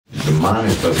the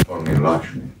money transforming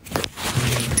Lakshmi.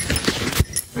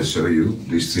 And so you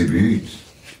distribute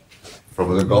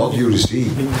from the God you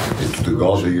receive to the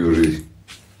God you receive.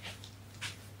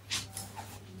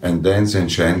 And dance and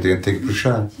chanting and take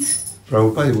prasad.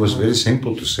 Prabhupada, it was very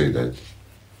simple to say that.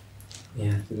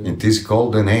 Yeah. In this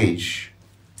golden age,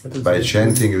 by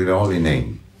chanting the holy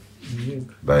name,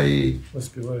 by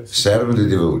serving the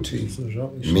devotee,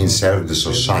 it means serve the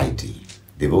society.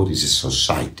 Devotees is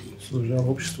society.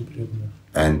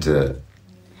 And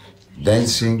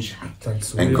dancing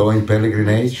and going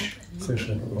pilgrimage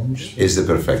is the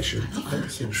perfection.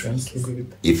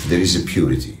 If there is a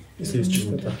purity.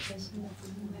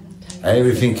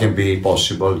 Everything can be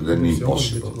possible, then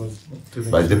impossible.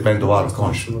 But it depends on our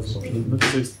conscience.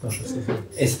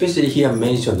 Especially here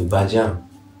mentioned bhajan.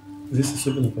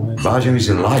 Bhajan is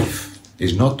a life.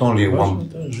 It's not only one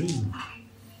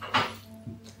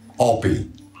opi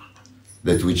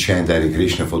that we chant Hare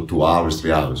Krishna for 2 hours,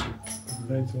 3 hours.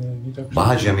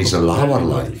 Bhajan is our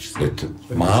life that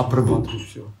Mahaprabhu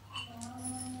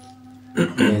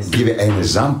gave an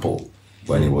example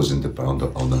when he was on the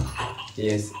planet.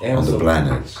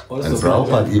 And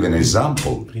Prabhupada gave an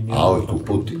example how to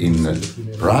put in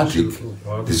practice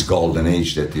this golden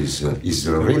age that is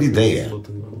already there.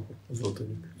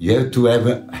 You have to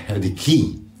have the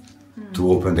key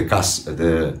to open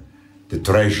the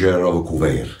treasure of a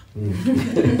couvert.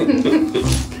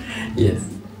 Yes.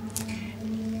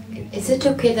 Is it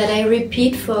okay that I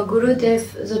repeat for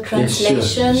Gurudev the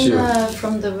translation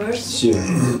from the verse?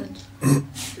 Sure.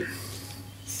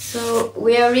 So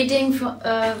we are reading from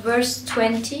verse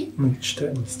 20.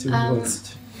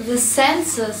 The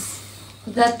senses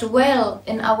that dwell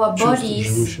in our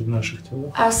bodies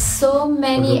are so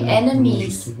many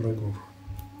enemies.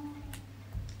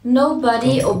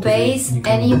 Nobody obeys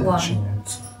anyone.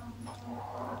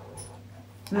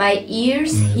 My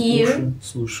ears hear,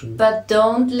 but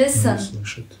don't listen.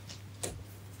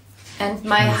 And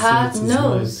my heart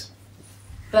knows,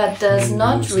 but does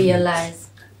not realize.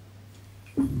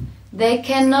 They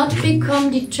cannot become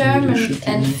determined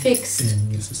and fixed.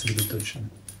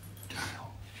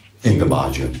 In the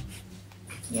bhajan,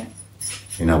 Yeah.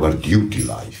 in our duty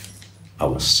life,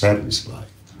 our service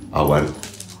life,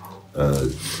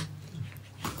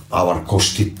 our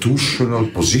constitutional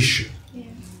position.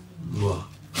 Wow.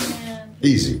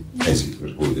 Easy, as it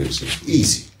would say,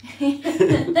 easy.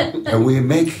 And we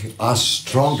make us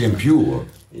strong and pure.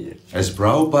 As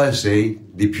Prabhupada say,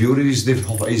 the purity is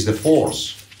the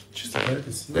force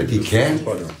that he can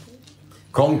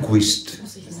conquest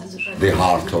the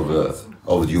heart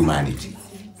of humanity.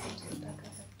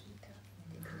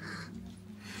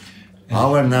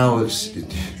 Our now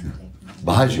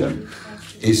bhajan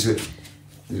is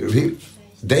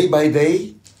day by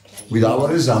day, with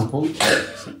our example,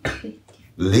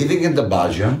 living in the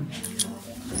bhajan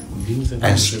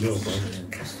and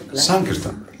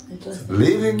sankirtan,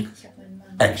 living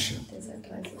action.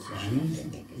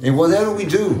 In whatever we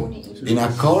do, in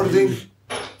according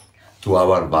to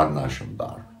our varnashram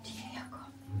dharma.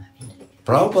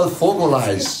 Prabhupada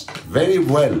formalized very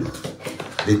well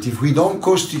that if we don't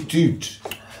constitute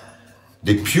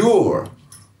the pure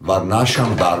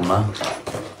varnashram dharma,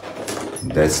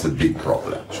 that's the big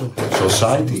problem.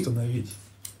 Society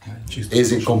is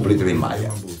completely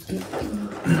Maya.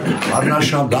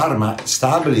 Varnashram dharma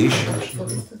establishes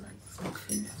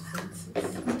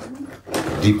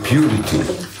the purity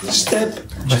step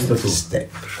by step.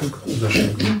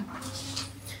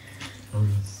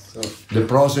 The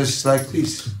process is like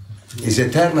this. It's an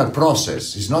eternal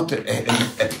process. It's not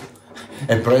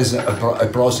a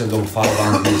process of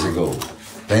 500 years ago,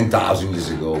 10,000 years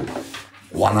ago,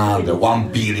 100,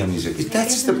 1 billion years ago.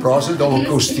 That's the process of a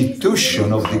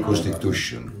constitution of the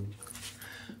constitution.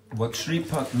 What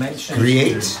Sripad mentioned...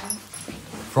 Create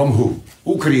from who?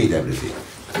 Who create everything?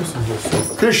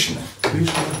 Krishna.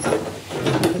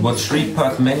 What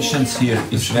Sripad mentions here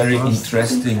is very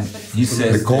interesting. He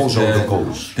says the cause that of the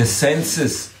cause. The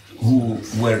senses who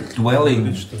were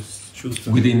dwelling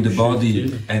within the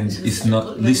body and is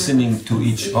not listening to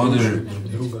each other,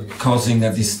 causing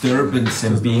a disturbance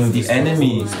and being the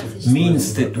enemy,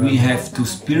 means that we have to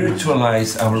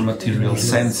spiritualize our material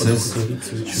senses.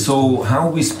 So how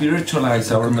we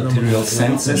spiritualize our material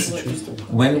senses?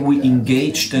 When we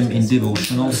engage them in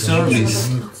devotional service.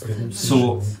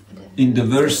 So in the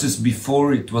verses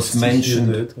before it was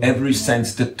mentioned every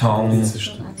sense, the tongue,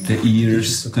 the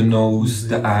ears, the nose,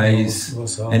 the eyes,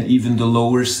 and even the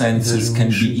lower senses can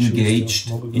be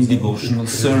engaged in devotional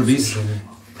service,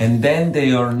 and then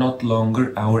they are not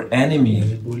longer our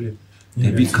enemy.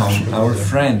 They become our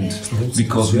friend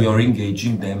because we are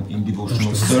engaging them in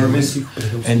devotional service,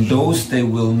 and those they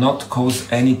will not cause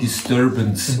any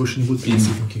disturbance in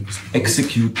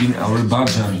executing our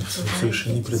bhajan.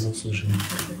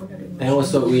 And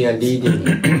also we are leading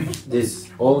this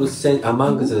all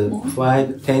among the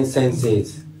 5-10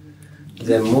 senses.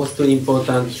 The most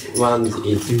important one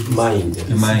is mind.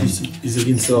 The mind.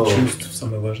 So,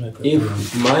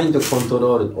 if mind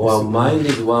controlled or mind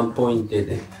is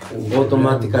one-pointed,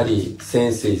 automatically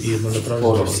senses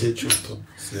follow.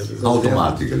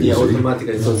 Automatically. Yeah,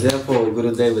 automatically. So therefore,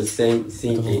 Gurudev is saying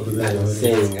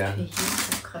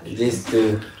this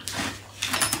to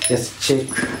just check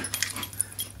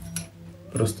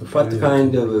what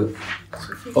kind of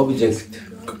object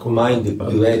mind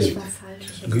dwells.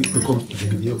 And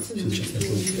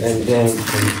then,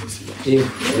 if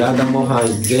Radha Mohan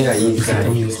is there inside,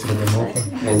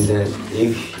 and then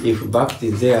if Bhakti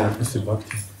is there,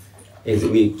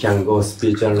 we can go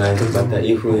spiritual life. But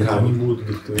if we have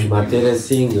material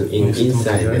thing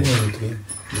inside,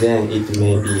 then it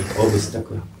may be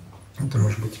obstacle.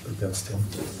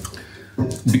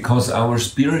 Because our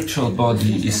spiritual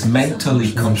body is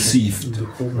mentally conceived,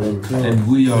 and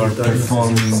we are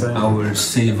performing our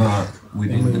seva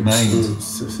within the mind.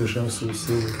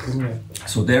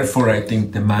 So therefore I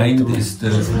think the mind is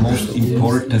the most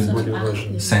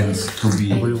important sense to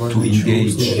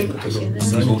engage in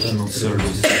devotional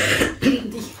service.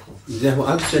 Therefore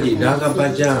actually Raga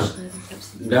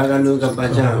Nuga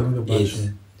Bhajan is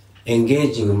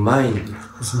engaging mind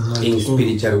in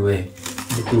spiritual way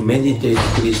to meditate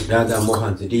with Radha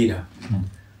Mohan's Leela,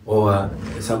 or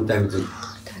sometimes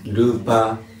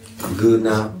Rupa,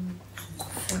 Guna,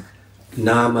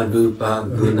 Nama, Rupa,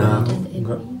 Guna,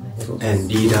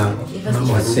 and Leela,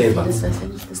 or Seva.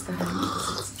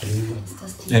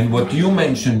 And what you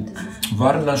mentioned,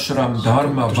 Varnashram,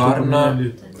 Dharma, Varna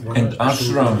and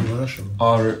Ashram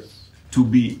are to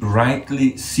be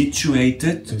rightly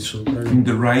situated in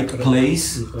the right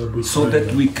place, so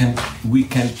that we can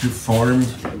perform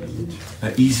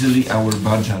easily our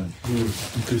bhajan.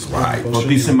 Right.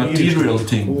 But it's a material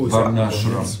thing,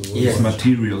 Varnashram. It's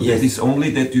material. It is only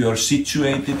that you are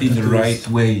situated in the right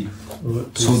way,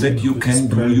 so that you can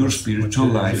do your spiritual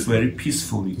life very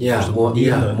peacefully.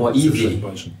 More easy.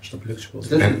 But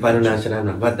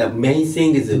the main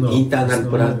thing is the internal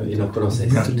process.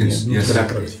 Practice,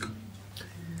 yes.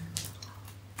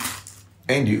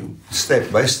 And you, step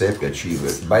by step, achieve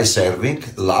it. By serving,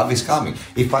 love is coming.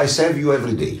 If I serve you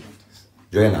every day,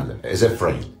 Joyananda, as a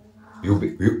friend, you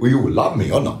will love me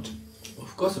or not?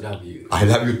 Of course I love you. I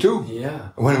love you too. Yeah.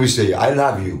 When we say, I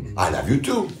love you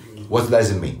too. What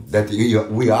does it mean? That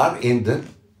we are in the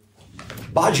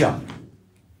bhajan.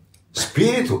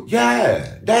 Spiritual.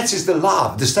 Yeah, that is the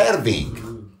love, the serving.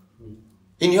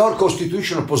 In your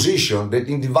constitutional position, that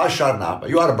in the Vaishnava,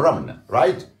 you are a Brahmana,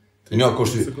 right? In your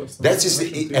constitution. That is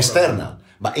the external.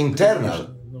 But internal,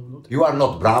 you are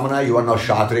not Brahmana, you are not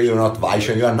Kshatriya, you are not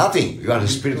Vaishya, you are nothing. You are the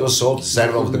spiritual soul,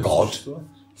 servant of the God,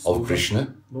 of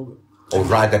Krishna, or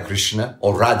Radha Krishna,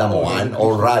 or Radha Mohan,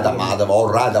 or Radha Madhava,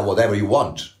 or Radha whatever you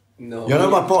want. No, you know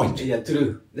my point? Yeah,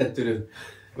 true. That's true.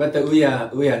 But we are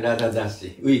Radha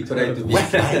Dasi. We try to be.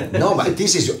 No, but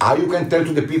this is how you can tell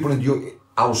to the people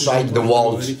outside the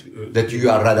world that you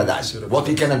are Radha Dasi. What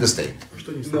we can understand.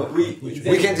 No,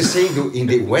 we can say in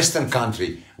the Western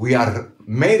country we are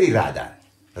Mary Radha,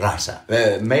 Rasa,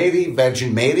 Mary,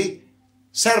 Virgin Mary,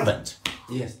 servant.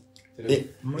 Yes.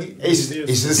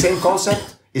 Is the same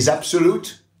concept? Is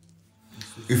absolute?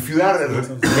 If you are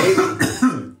Mary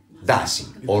Dasi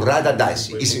or Radha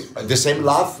Dasi, is the same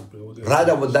love?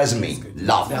 Radha, what does it mean?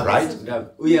 Love, right?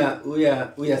 We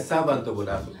are servant of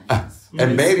love.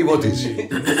 And Mary, what is?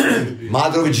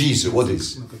 Mother of Jesus, what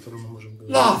is?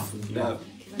 Love.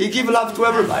 He gives love to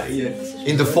everybody.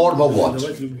 In the form of what?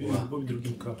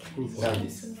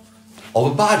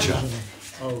 Of bhajan.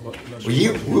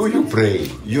 You pray,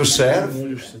 you serve,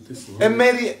 and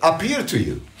Mary appears to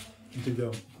you.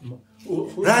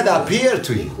 Radha appears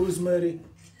to you. Who is Mary?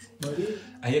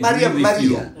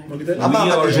 Maria. La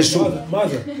mamma di Gesù.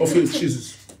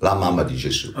 La mamma di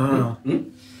Gesù.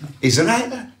 Is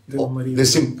Radha?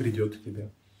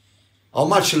 How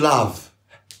much love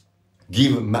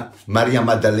give Maria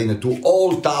Magdalena to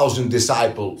all 1,000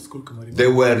 disciples they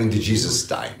were in the Jesus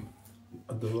time?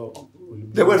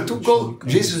 They were to go.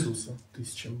 Jesus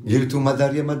give to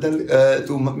Maria Magdalena,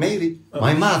 to Mary,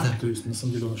 my mother.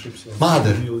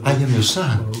 Mother, I am your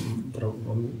son.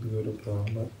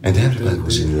 And everybody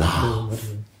was in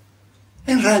love.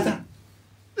 And Radha,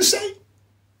 the same.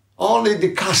 Only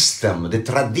the custom, the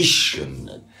tradition,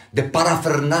 the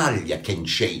paraphernalia can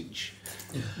change.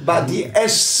 but the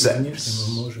essence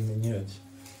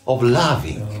of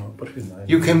loving,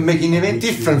 you can make in a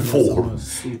different form,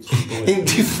 in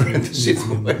different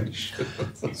situations.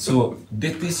 So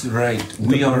that is right.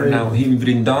 We are now in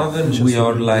Vrindavan, we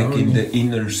are like in the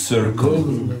inner circle.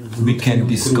 We can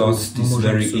discuss this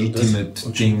very intimate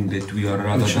thing that we are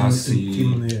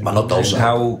Radhadasi, But not also. and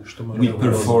how we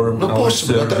perform our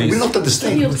service We're not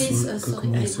understanding.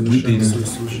 within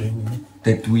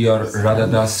that we are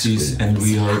Radhadasis and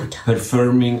we are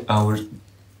performing our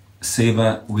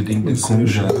seva within the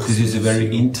kunja. This is a very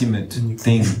intimate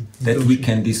thing that we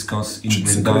can discuss in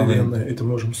Vrindavan,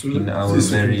 in our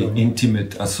very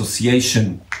intimate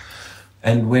association.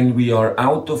 And when we are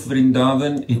out of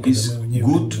Vrindavan, it is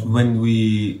good when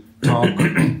we talk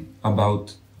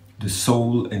about the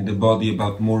soul and the body,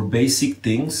 about more basic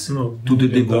things to the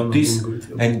devotees,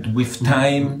 and with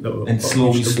time and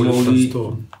slowly,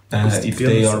 if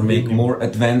they are make more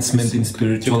advancement in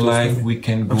spiritual life, we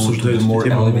can go to the more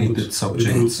elevated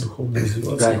subjects.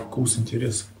 Right.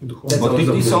 But it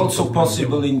is also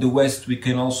possible in the West, we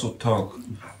can also talk,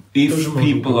 if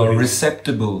people are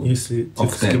receptible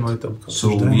of that.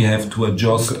 So we have to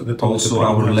adjust also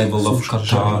our level of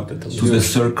kata to the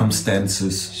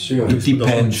circumstances. Sure. It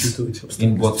depends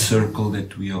in what circle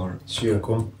that we are. Sure.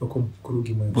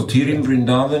 But here in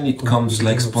Vrindavan it comes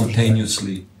like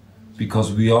spontaneously,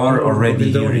 because we are already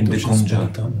here in the kunja.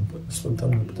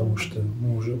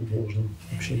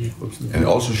 And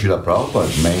also Srila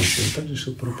Prabhupada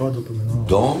mentioned,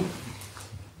 don't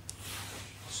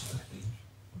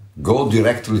go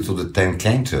directly to the 10th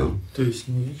canto,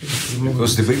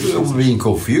 because the people are being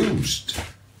confused.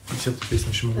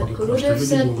 Gurudev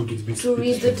said to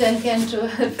read the 10th canto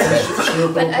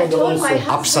first, but I told my husband,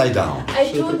 Upside down.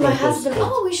 I told my husband,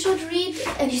 oh, we should read,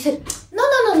 and he said, no,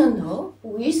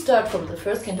 we start from the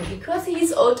first canto, because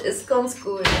he's old ISKCON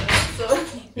school. So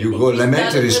You go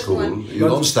elementary school, you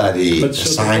don't study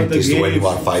scientist when you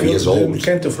are 5 years old. The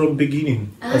canto from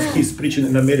beginning of his preaching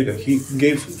in America, he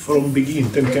gave from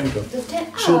beginning 10 canto.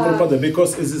 Srila Prabhupada,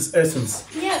 because it's his essence.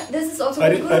 Yeah, this is also I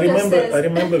what Gurudev says.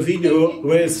 remember video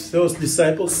where those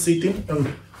disciples sitting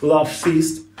and love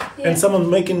feast, and someone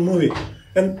making movie.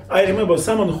 And I remember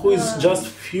someone who is just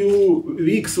few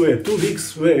weeks away, 2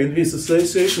 weeks away in this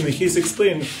association, he's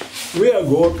explaining, we are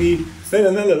Gopi,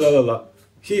 la.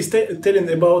 He's telling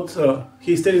about,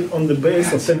 he's telling on the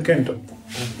base of 10 canto,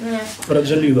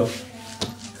 Rajalila.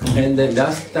 And the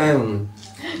last time,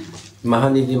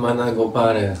 Mahanidhi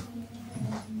Managopala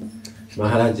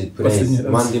Maharaj prays,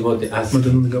 one devotee asked,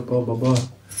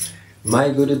 my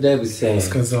Gurudev said,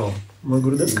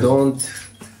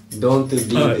 don't read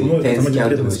the 10th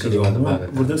canto of Srimad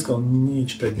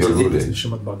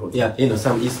Bhagavatam. Yeah, you know,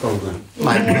 some ISKCON guru.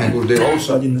 My Gurudev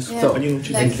also.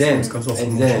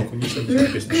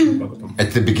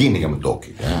 At the beginning I'm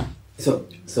talking, yeah. So,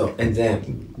 and then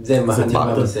Mahanidhi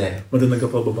Baba said,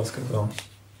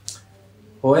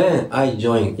 when I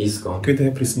joined ISKCON, Когда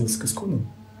я присоединился к ISKCON,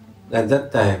 at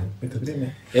that time, в это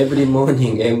время, every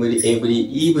morning, every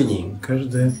evening,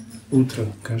 каждое утро,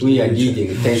 каждый we are вечер, reading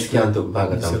 10th canto of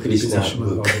Bhagavatam, Krishna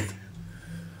book.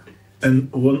 And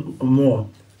one more,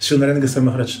 Srila Narayana Goswami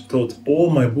Maharaj taught all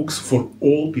my books for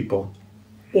all people.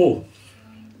 All.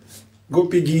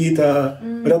 Gopi Gita,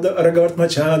 Ragavatma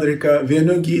Candrika,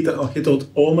 Venu Gita. Oh, he taught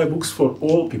all my books for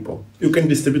all people. You can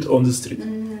distribute on the street.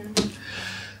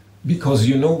 Because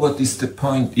you know what is the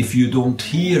point, if you don't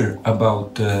hear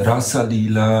about Rasa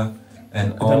Lila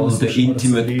and all the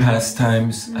intimate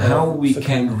pastimes, how we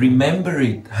can remember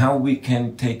it, how we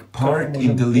can take part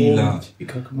in the Lila.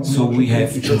 So we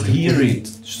have to hear it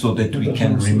so that we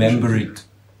can remember it,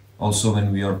 also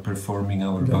when we are performing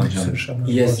our bhajan.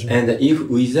 Yes, and if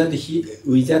without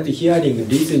hearing,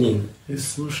 listening,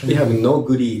 we have no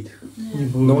greed,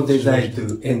 no desire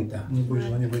to enter.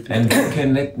 And we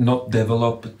cannot not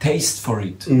develop a taste for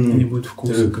it.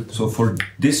 So for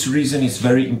this reason it's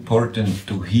very important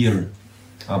to hear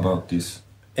about this.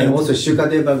 And also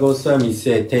Shukadeva Goswami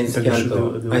said 10th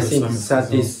canto, I think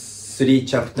 33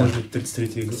 chapter,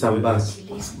 some verse.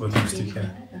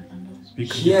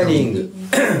 Hearing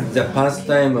the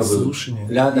pastime of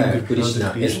Radha and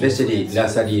Krishna, especially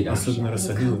Rasa Lila,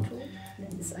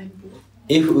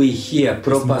 if we hear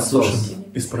proper source,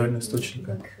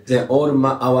 then all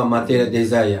our material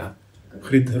desire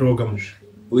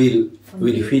will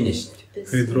finish.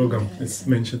 Hridrogam is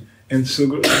mentioned. And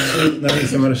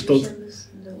Narayana Maharaj taught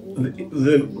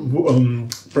the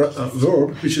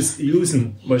verb which is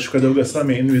using by Shukadeva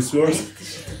Goswami in this verse,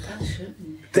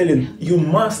 telling you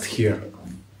must hear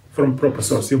from proper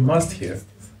source, you must hear.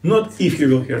 Not if you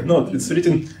will hear, not, it's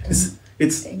written,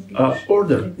 it's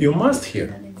order, you must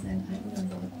hear.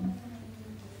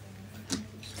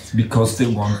 Because they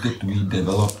want that we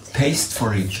develop taste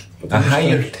for it, a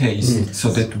higher taste, so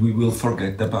that we will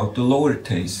forget about the lower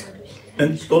taste.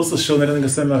 And also Srila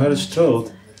Goswami Maharaj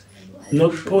told,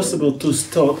 not possible to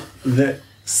stop the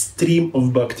stream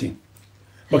of bhakti.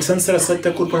 Bhakti Saraswati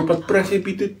Thakur Prabhupada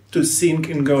prohibited to sing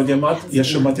in Gaudiya Math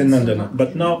Yashamati Nandana,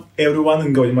 but now everyone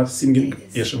in Gaudiya Math is singing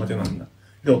Yashamati Nandana.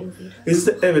 No, is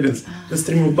the evidence the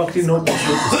stream of bhakti not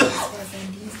possible to stop.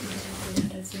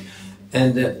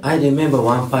 And I remember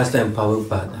one first time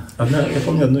Prabhupada. Я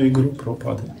помню одну игру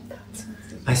Прабхупады.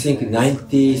 I think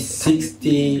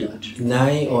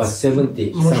 1969 or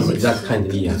 70, something that kind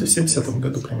of year. В 70-м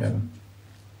году примерно.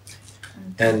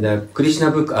 And Krishna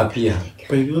book appeared.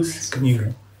 Появилась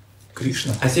книга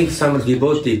Кришна. I think some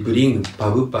devotee bring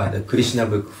Prabhupada Krishna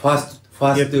book first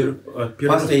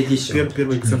edition.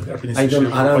 Первый экземпляр I don't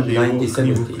around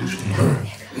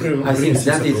 1970. I think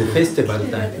that is a festival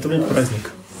time. Это был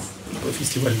праздник.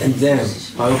 Фестиваль. And then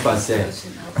Prabhupada said,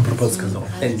 Прабхупада сказал.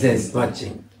 and then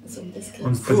watching.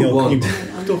 Он поднял книгу.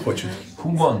 Кто хочет?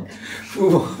 Who won?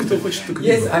 Кто хочет эту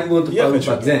книгу? Yes, I want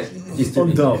Prabhupada. Then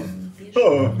Он дал.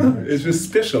 Oh, it was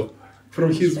special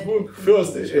from his book.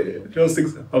 First,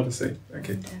 how to say?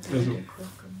 Okay.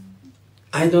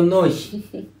 I don't know.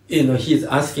 He's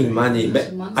asking money,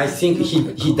 but I think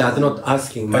he does not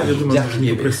asking money. Я думаю, Just он не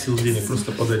give it. просил денег,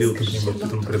 просто подарил эту книгу,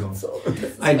 потом придумал.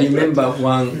 I remember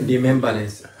one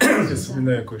remembrance. Я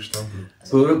вспоминаю кое-что.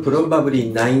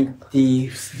 Probably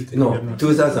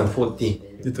 2014.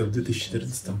 Где-то в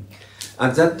 2014-м.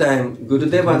 At that time,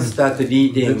 Gurudeva started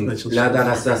reading Radha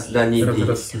Rasa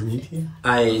Sranidhi.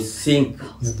 I think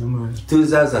Я думаю,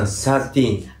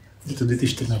 2013, где-то в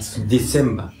 2013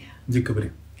 December, в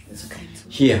декабре.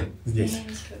 here. Здесь,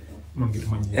 в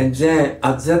Германии. And then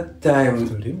at that В то time,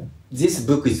 время this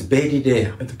book is very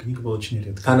rare. эта книга была очень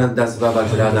редкая. Anandas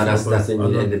Baba's Radha Rasa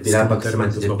Sranidhi and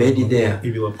Virabhaksamanji is very rare. И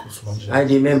Вилабхусманджи. I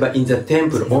remember in the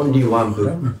temple only one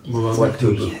book or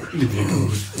two books. Или две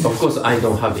книги. Of course, I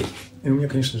don't have it. И у меня,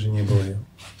 конечно же, не было ее.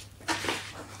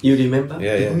 You remember?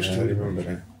 Yeah, I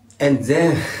remember. And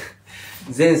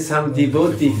then some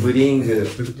devotee bring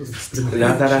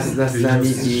Radha Rasa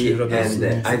Sranidhi and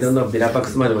I don't know,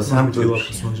 Virabhaksamanji or some book,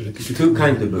 two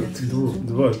kind of books.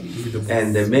 Два вида.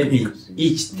 And maybe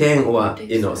each 10 or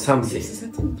something.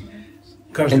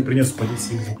 Каждый принес по 10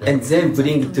 экземпляров. And then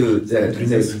bring to the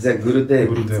Gurudev.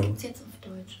 Гурудеву.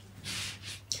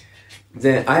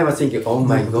 Then I was thinking, oh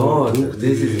my God,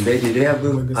 this is very rare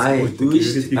book. I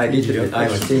wished I did it. I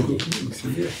was thinking.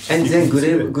 And then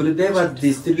Gurudev was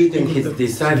distributing his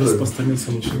disciples. Распространил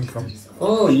своим ученикам.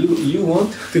 Oh, you want?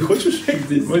 Ты хочешь?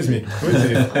 Возьми.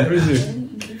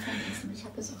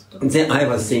 Then I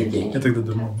was thinking, Я тогда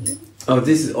думал, oh,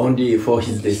 this is only for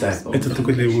his disciples. это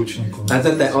только для его учеников. At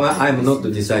that time, I'm not a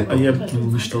А disciple. я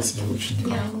не считал себя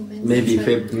учеником. Maybe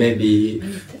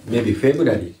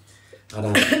February.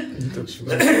 Around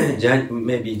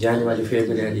maybe January,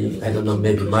 February, I don't know,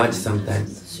 maybe March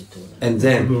sometimes. And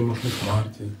then, Было, может быть, в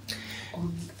марте.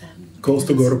 Close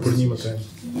to Gora Purnima time.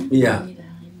 yeah,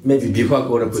 maybe before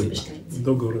Gaurapuri.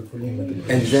 До Гора Пурнима.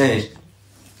 And then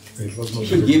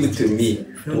he gave it to me.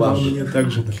 Он Wow. мне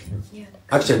также дал.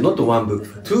 Actually, not one book,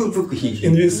 two books he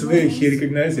In gave. this way, he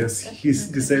recognizes his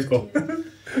disciple.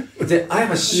 Then I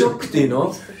was shocked,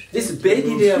 this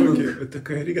very rare book. Это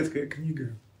такая редкая книга.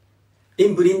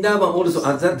 In Vrindavan also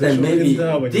at that time maybe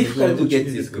difficult to get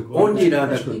this book. Only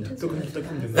Radha Kunda. Только на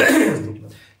таком доступно.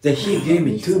 Then he gave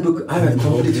me two books. I was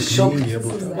completely shocked.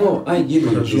 Oh, I give you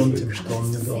this Поражен book. тем, что он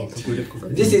мне дал такую редкую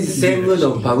книгу. This is the same mood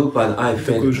of Prabhupada I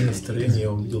Такое felt. же настроение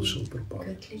я увидел Шрила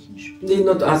Прабхупады. They're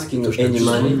not asking any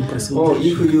money. Oh,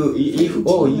 if you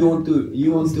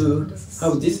want to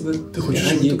have this book, Ты хочешь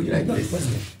I эту give книгу? like this.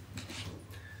 Возьми.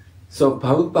 So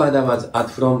Prabhupada was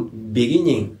from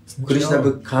beginning. Krishna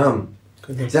book come.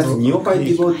 Когда Just neophyte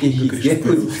devotee he gave.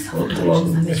 Вот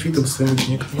он неофитом своим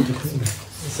ученикам эту книгу.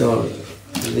 So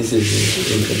this is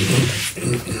incredible.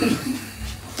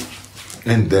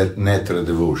 And that nectar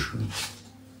devotion.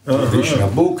 Krishna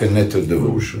book and nectar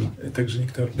devotion. Также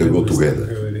нектар They go together.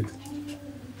 говорит.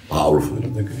 Powerful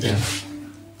Yeah.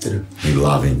 True. and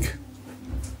loving.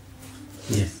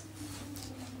 Yes.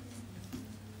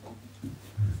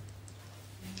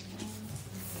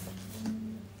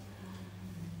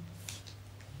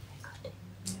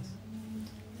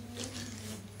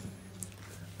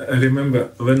 I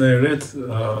remember when I read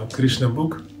Krishna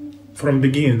book from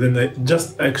beginning, then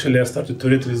I started to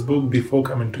read this book before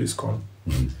coming to ISKCON.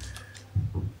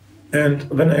 And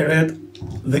when I read,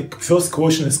 the first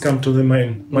question has come to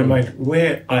my mind,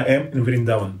 where I am in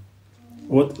Vrindavan.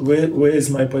 Where is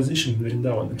my position in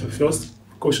Vrindavan? And the first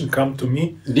question came to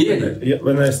me Really?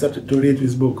 when I started to read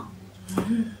this book.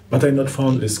 But I not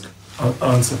found this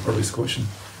answer for this question.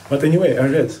 But anyway, I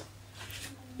read.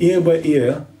 Year by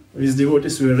year, with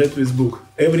devotees, we read this book.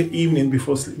 Every evening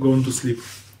before going to sleep.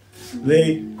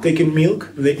 They taking milk,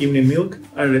 the evening milk,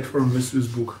 I read from this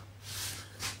book.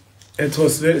 It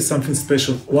was very something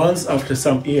special. Once after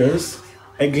some years,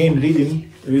 again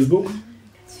reading this book,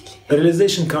 a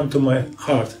realization come to my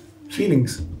heart.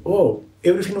 Feelings. Oh,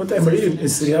 everything what I'm reading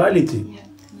is reality.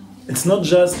 It's not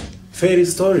just fairy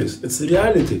stories, it's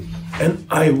reality. And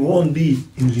I won't be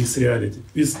in this reality.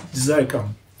 This desire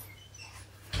come.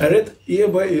 I read year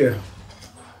by year.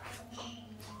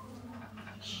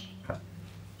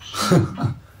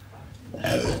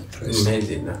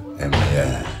 Amazing.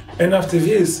 And after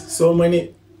this, so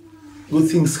many good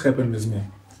things happened with me.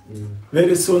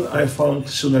 Very soon I found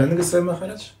Shilnarana Goswami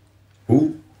Maharaj.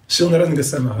 Who? Shilnarana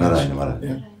Goswami Maharaj.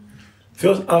 Yeah.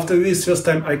 First, after this, first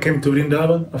time I came to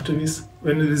Vrindavan, after this,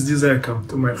 when this desire come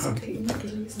to my heart.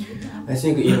 I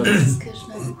think,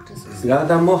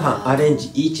 Radha Mohan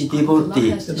arranged each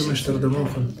devotee and specific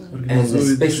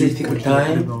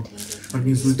time,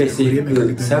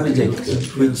 specific subject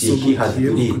which he has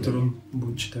to read.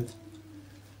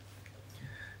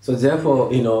 So therefore,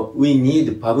 we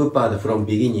need Prabhupada from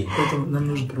beginning.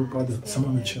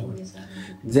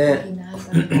 Then,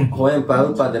 when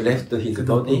Prabhupada left his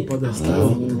body,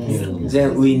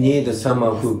 then we need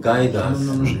someone who guides us.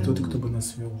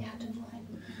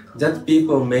 That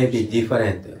people may be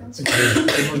different.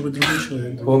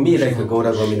 For me, like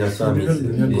Gaura Govinda Swami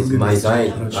is my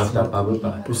guide after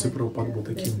Prabhupada.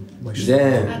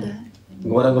 Then,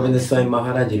 Gaura Govinda Swami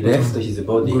Maharaj left his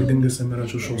body.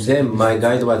 Then my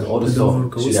guide was also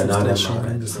Srila Narayana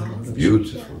Maharaj.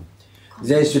 Beautiful.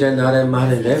 Then Srila Narayana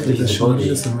Maharaj left his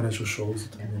body.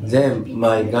 Then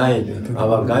my guide,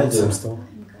 our guide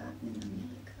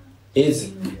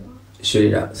is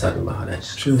Srila Sadhu Maharaj.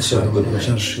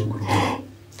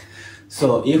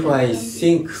 So if I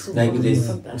think like this,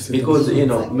 because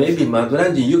maybe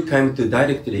Madhuranji, you came to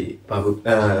directly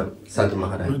Sadhu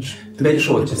Maharaj, very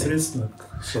fortunate.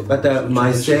 But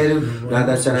myself,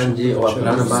 Radha Charanji or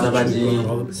Prana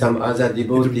Balabaji, some other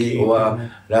devotee or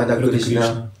Radha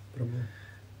Krishna,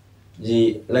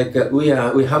 like we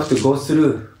have to go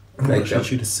through like a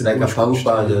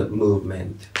Prabhupada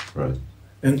movement. Right.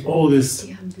 And all this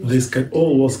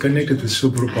all was connected with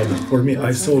Srila Prabhupada. For me,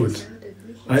 I saw it.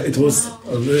 It was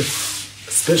a very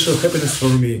special happiness for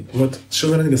me. What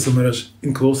Shilnarana Goswami Maharaj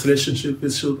in close relationship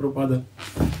with Srila Prabhupada.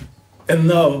 And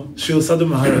now Srila Sadhu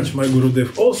Maharaj, my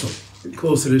Gurudev, also in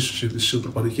close relationship with Srila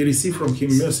Prabhupada. He received from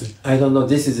him mercy. I don't know,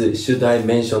 this is, should I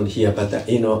mention here, but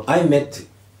I met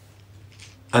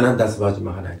Anandasvaji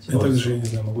Maharaj.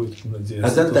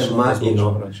 At that time,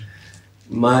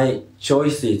 my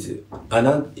choice is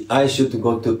I should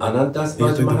go to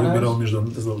Anandasvaji Maharaj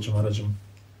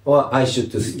or I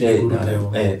should stay in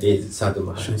Sadhu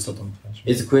Maharaj.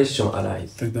 It's question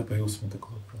arises.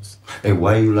 And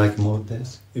why you like more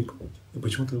this?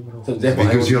 So therefore,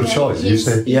 because your choice, you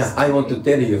said. Yeah, I want to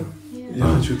tell you.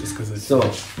 So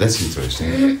that's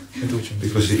interesting.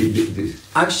 Because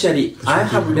actually, I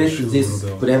have read this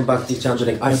Prema Bhakti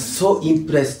Candrika. I'm so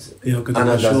impressed.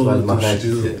 Anandasvaji Maharaj,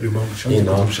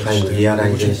 kind of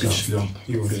realization.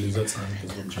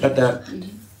 But the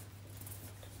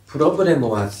problem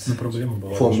was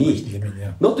for me,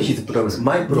 not his problem,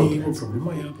 my problem.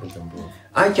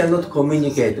 I cannot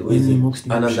communicate with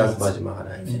Anandasvaji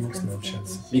Maharaj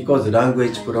because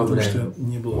language problem.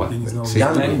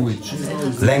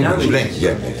 Language,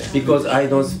 yeah. Because I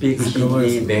don't speak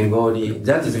Hindi, Bengali,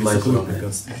 that is my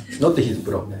problem, not his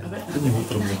problem.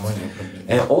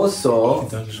 And also,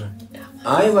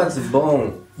 I was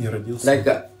born like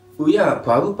we are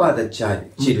Prabhupada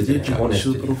children,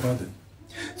 honestly.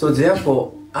 So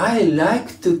therefore, I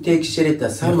like to take shelter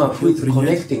someone who is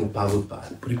connecting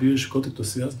Prabhupada.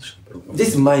 This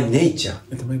is my nature,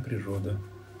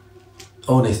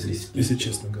 honestly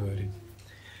speaking.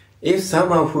 If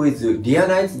someone who is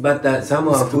realized, but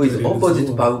someone who is opposite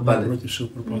Prabhupada,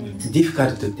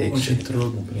 difficult to take shelter.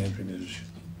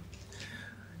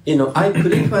 I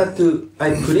prefer to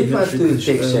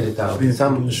take shelter of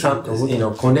some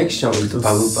connection with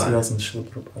Prabhupada.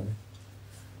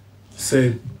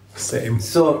 Same.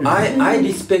 So I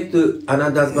respect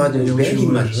Anandasvaji very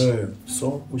much.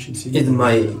 It's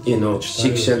my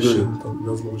Shiksha Guru.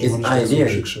 It's ideal.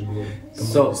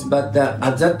 So, but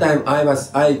at that time I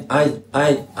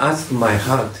asked my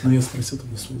heart,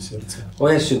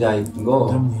 where should I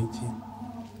go?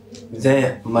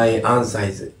 Then my answer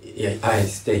is, I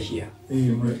stay here.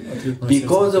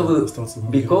 Because of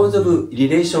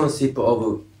relationship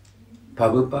of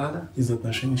Prabhupada,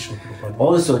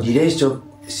 also relationship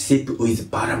ship with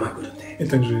Parama Gurudev. И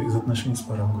также из отношений с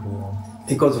Парам Гурудевом.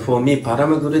 Because for me,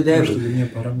 Parama Gurudev, Потому что для меня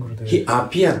Парам Гурудев, he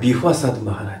appeared before Sadhu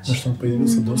Maharaj. потому что он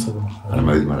появился до Саду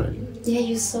Махараджа. Yeah,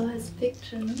 you saw his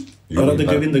picture, no? Рада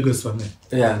Говинда Госвами.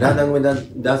 Yeah, Radha Govinda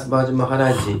Das Bhaja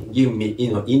Maharaj give me,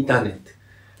 internet.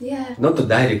 Yeah. Not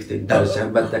directly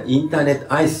darshan, but the internet.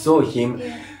 I saw him.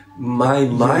 My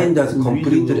mind was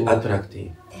completely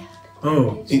attractive.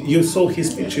 Oh, you saw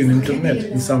his picture in internet,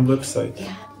 in some website.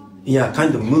 Yeah,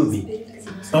 kind of movie.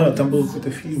 Там был какой-то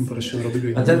фильм про Шри Раду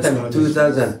Говинду. At that time,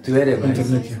 2012. В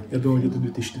интернете. Я думаю, где-то в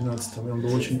 2012, и он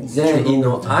был очень... Then,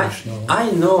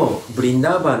 I know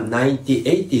Vrindavan,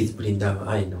 1980s Vrindavan,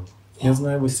 I know. Я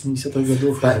знаю 80-х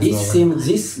годов. But it seems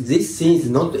this scene is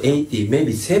not 80,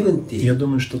 maybe 70. Я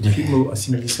думаю, что фильм был о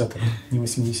 70-х, не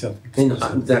 80-х.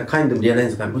 The kind of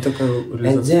realization. Вот такая And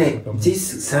реализация. then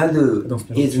this sadhu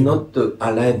is not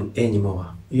alive anymore.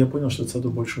 И я понял, что Саду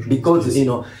больше уже не Because, здесь.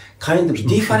 kind of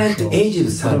different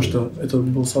ages Потому sadhu. что это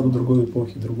был Саду другой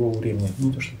эпохи, другого времени.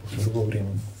 Не то, что эпохи, другого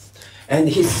времени. And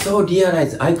he so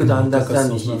realized, I could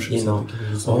understand,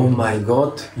 oh my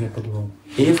God, Я подумал,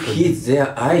 if he's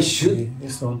there, I should,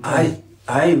 если он там,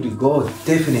 I will go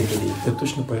definitely, я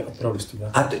точно отправлюсь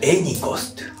туда. at any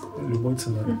cost. Любой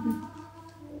ценой.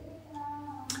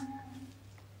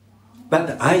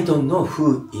 But I don't know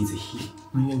who is he.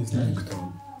 Но я не знаю, кто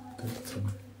он. Кто этот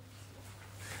самый.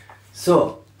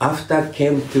 So, after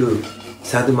came to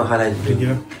Sadhu Maharaj,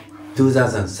 Я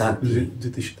 2013, в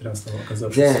 2013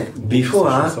 оказавшись then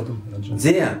before, в Саду Махараджа.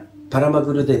 there, Parama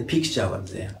Gurudev picture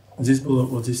was there. Здесь было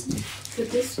вот здесь. So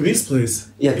this This place.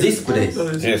 Yeah, this place.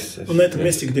 На этом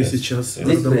месте, где сейчас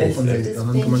This place.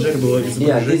 на Камаджаре было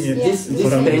Yeah, изображение this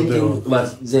Парама painting Гурудева.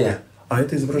 was there. А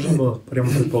это изображение было прямо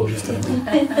в предположенной стороне.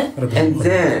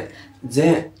 And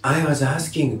then I was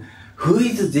asking, who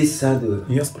is this sadhu?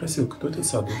 Я спросил, кто это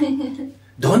Саду?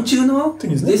 Don't you know Ты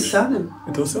не знаешь? this sadhu?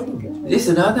 Это Саду? This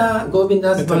Radha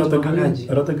Govindas Это Maharaj.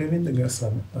 Рада Говинда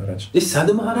Госвами Махарадж. This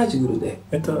Sadhu Maharaj Gurudev.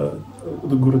 Это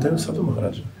Гурудев Саду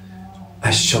Махараджа.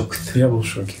 I shocked. Я был в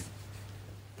шоке.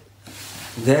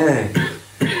 Then,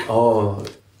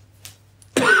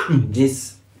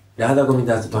 this Radha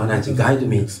Govindas Maharaj guided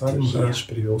me to Саду here. Махарадж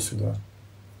привел сюда.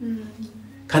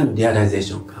 Kind of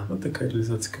realization come. Вот такая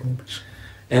реализация ко мне пришла.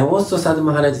 And also Sadhu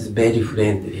Maharaj is very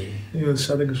friendly. И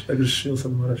Саду решил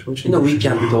Саду Махарадж очень We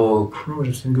can talk мы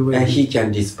можем с ним and говорить. he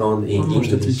can respond in Он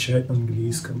может English. отвечать на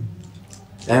английском.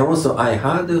 And also I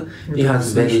heard he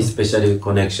has very special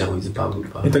connection with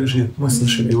Prabhupada. И также мы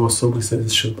слышали его особый совет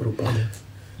с Шрилой Прабхупадой.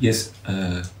 Yes,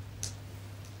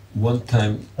 one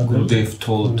time Gurudev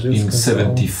told in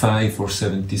 75 or В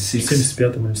 76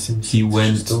 75-м или 76-м he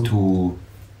went to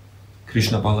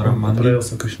Krishna Balaram Mandir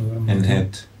отправился в Кришнаварам and had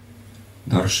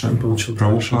он darshan получил of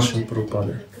даршан Prabhupada, Шрилы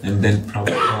Прабхупады. and then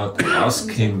Prabhupada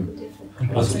asked him,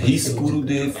 his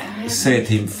Gurudev said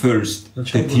him first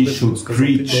that he should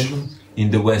preach in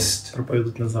the West.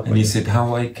 Проповедовать на And he Западе. said,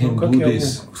 how I can Как do я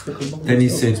this? мог? Then he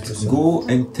said, go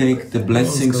and take the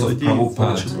blessings of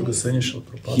Prabhupada.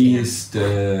 He is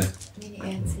the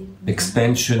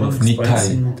expansion of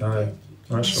Nitai.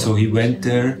 So he went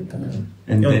there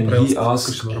and then he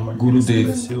asked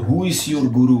Gurudev, who is your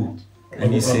Guru?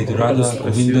 And he said, Radha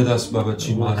Govindadas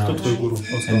Babaji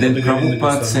Maharaj. And then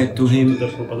Prabhupada said to him,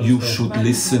 you should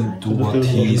listen to what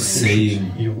he is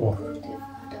saying.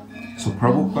 So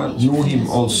Prabhupada knew him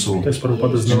also.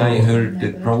 And I heard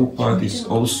that Prabhupada is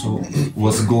also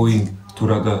was going to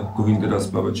Radha Govindadas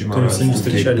Babaji Maharaj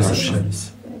to take darshan.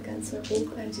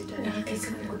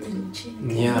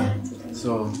 Yeah,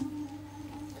 so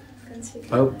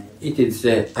it is,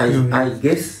 I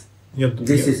guess,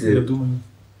 this is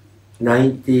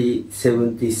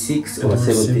 1976 or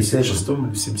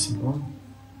 77.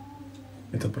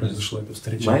 Это произошло, эта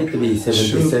встреча. Might be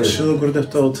 77. Шрила Гурудев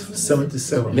told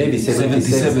 77. Maybe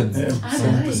 77. Yeah,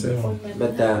 77.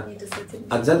 But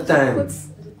at that time,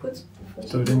 В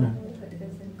то время.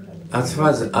 as far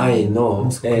as I know,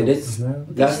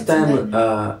 last time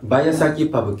Bayasaki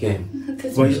Pub came.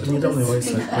 Недавно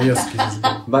Ваяски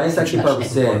Bayasaki Pub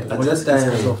said, at that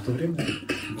time, в то время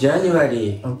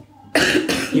January,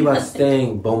 he was staying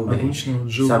in Bombay обычно он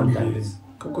жил в Бомбее. sometimes.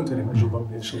 Какое-то время жил в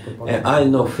Бомбее, решил попасть. And I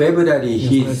know February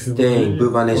he staying in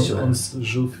Bhubaneswar. Он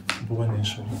жил в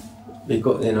Бхуванешваре.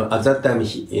 Because at that time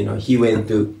he went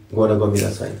to Gora Govinda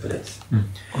Swami place.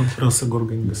 Он отправился в Гору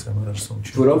Говинда Махарадж.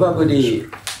 Probably,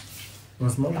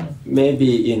 Возможно,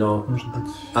 maybe может быть,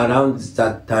 around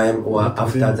that time or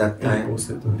after that или time.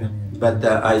 после этого времени. But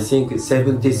I think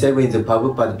 77 the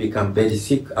Prabhupada become very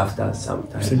sick after some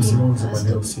В time. 77 он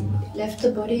заболел сильно. left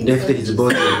the body. Left his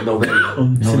body in November.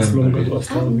 Он в 77 году Oh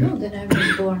оставил no, мир. then I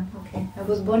was born. Okay, I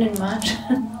was born in March.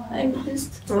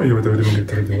 И в это время,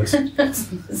 говорит, родилась.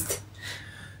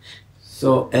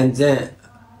 So, and then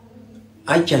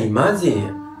I can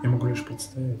imagine Я могу лишь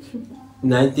представить.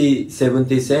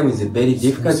 1977 is very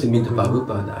difficult to meet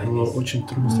Prabhupada. Было очень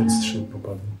трудно встретиться с Шрилой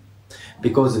Прабхупадой.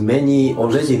 Because many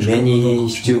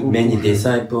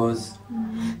disciples,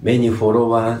 many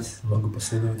followers, Много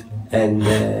последователей. and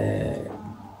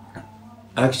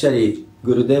actually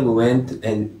Gurudev went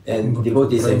and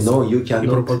devotees said, no, you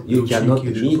cannot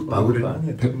meet Prabhupada.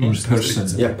 In person.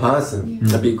 Yeah, person.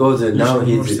 Because now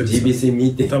he's GBC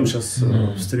meeting. Там сейчас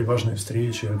важные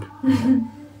встречи.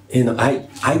 You know, I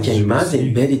can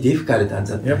imagine very difficult at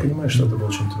that Я time. понимаю, что это было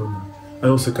очень трудно. I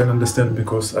also can understand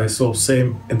because I saw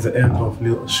same at the end of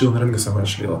Srila Naranga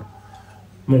Samaraj Lila.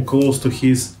 More close to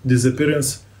his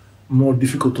disappearance, more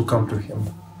difficult to come to him.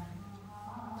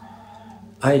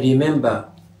 I remember,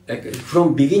 like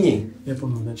from beginning, Я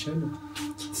помню в начале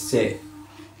say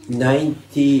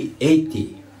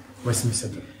 1980,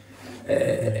 80-х,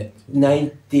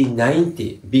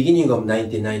 1990, beginning of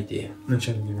 1990. в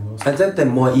начале 90-х. At that time,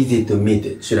 more easy to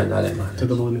meet Srila Narayana Maharaj.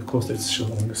 Тогда было легко встретиться с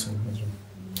Шрилой Нарanga Самараджем.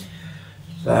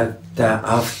 But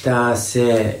after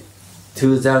say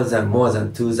 2000, more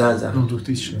than 2000, Ну,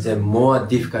 2000 then more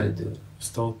difficult to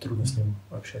стало трудно с ним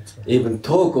общаться. even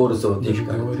talk also Даже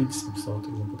difficult. говорить с ним стало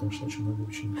трудно, потому что очень много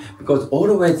учеников. Because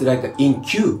always like in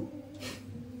queue,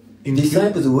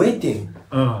 disciples waiting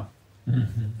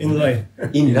In line.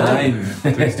 in line.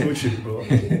 То есть очередь была.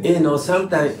 You know,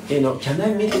 sometimes, you know, can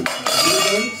I meet you?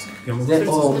 Я могу Then,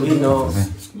 oh, you know,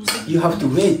 you have to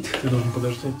wait. Ты должен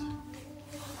подождать.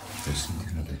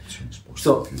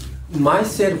 So,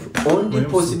 myself, only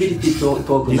possibility to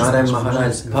talk to Narayana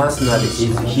Maharaj personally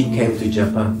is he came to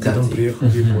Japan. Когда он That's it. приехал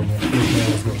в Японию, это моя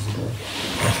возможность была.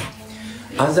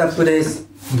 Other place,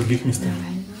 В других местах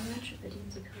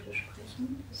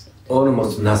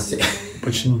almost nothing.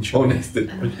 почти ничего. Honestly.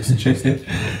 Если честно.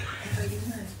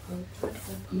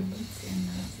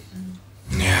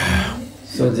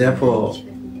 So therefore,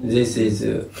 this is,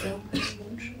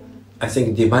 I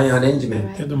think, divine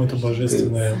arrangement Я думаю, это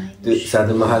божественное, to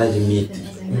Sadhu Maharaj meet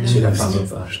Srila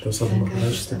Prabhupada. что Саду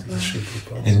Махарадж встретился с Шрилой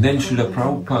Прабхупадой. And then Srila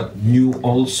Prabhupada knew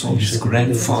also his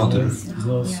grandfather.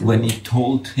 When he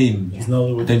told him,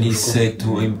 then he said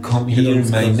to him, "Come here,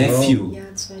 my nephew."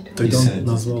 Тогда said. он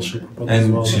назвал Шрилу Прабхупаду, And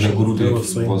назвал Srila нашего Gurudev Гурудева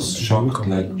своим was shocked,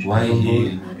 like, внуком. why Он был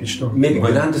he, впечатлен. Maybe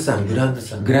grandson.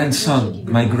 grandson,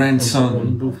 my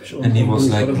grandson. And he was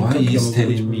like, why he is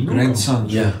telling me grandson?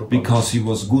 Yeah. Because he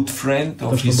was good friend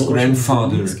of his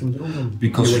grandfather.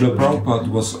 Because Srila Prabhupada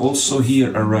was also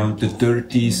here around the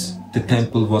 30s. The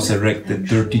temple was erected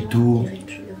 32.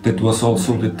 That was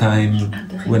also the time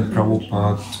when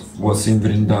Prabhupada was in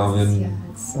Vrindavan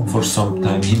for some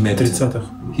time. He met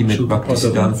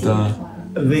Bhaktisiddhanta.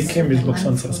 They came with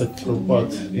Bhakti Saraswati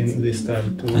Prabhupada in this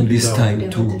time too. And this time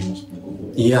too.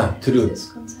 Yeah, true.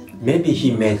 Maybe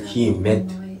he met.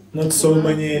 Not so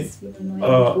many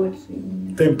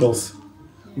temples.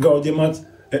 Gaudiya Math,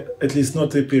 at least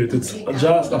not appeared. It's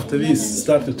just after this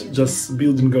started just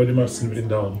building Gaudiya Math in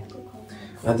Vrindavan.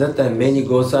 At that time, many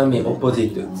Goswami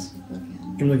opposite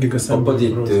И многие Госвами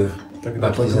были против. Тогда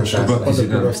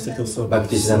Bhaktisiddhanta. встретился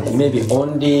Bhaktisiddhanta. Maybe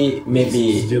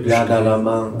Radha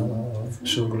Rama,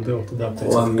 Шрила Гурудева тогда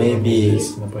or maybe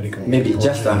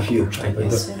just a few, I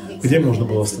guess. Где можно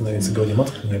было остановиться? Гауdiya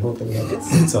Матха не было тогда,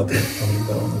 30-е,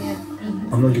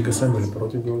 а многие Госвами были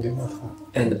против Гауdiya Матха.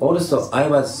 And also, I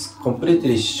was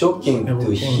completely shocking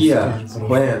to hear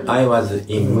when I was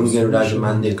in Mungel Raj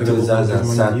Mandir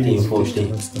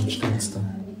 2013-14.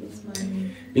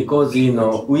 Because, you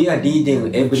know, we are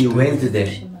reading every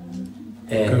Wednesday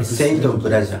Saint of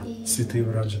Braja. Святые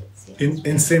Враджа.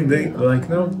 In same day, like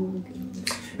now?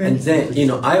 And then, you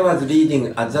know, I was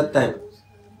reading at that time,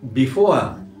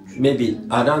 before, maybe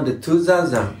around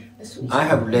 2000, I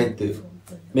have read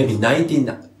maybe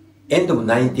end of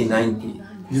 1990.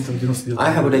 I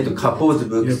have read a couple of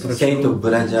books, Saint of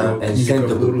Braja and Saint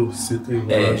of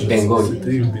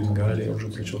Bengali.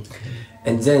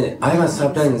 And then I was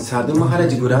surprised, Sadhu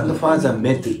Maharaj's grandfather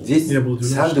met this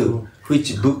Sadhu,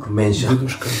 which book mentioned.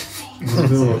 Дедушка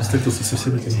Гурудева встретился со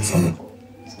всеми этими самыми.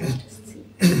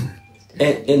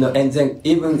 And then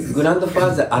even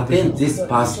grandfather attended this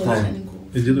pastime.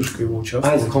 И дедушка его I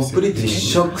участвовал. was completely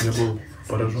shocked. Я был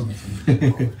поражен.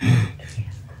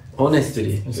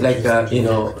 Honestly, like, you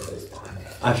know,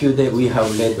 a few days we have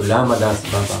read Ramadas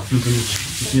Baba.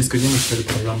 Несколько дней мы читали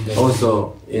программу.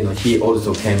 Also, you know, he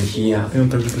also came here. И он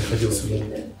также приходил сюда.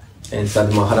 And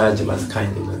Sadhu Maharaj was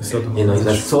kind enough. You know,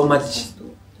 there's so much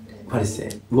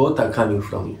water coming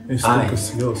from eye.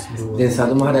 Then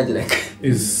Sadhu Maharaj like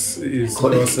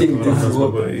collecting this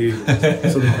water.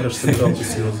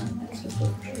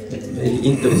 Very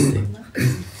interesting.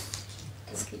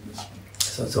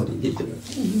 So sorry, little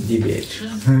debate.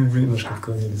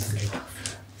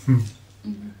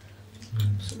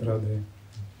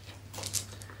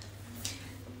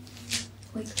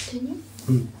 We continue?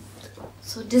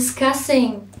 So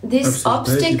discussing these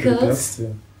obstacles,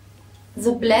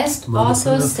 the blessed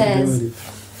author says,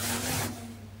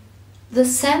 the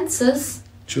senses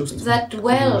that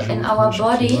dwell in our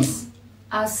bodies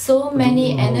are so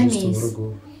many enemies.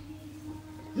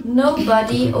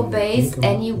 Nobody obeys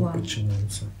anyone.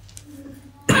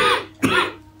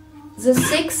 The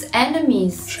 6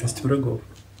 enemies: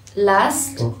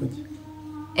 lust,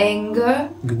 anger,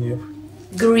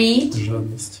 greed,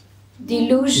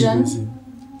 delusion,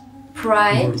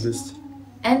 pride,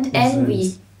 and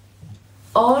envy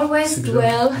always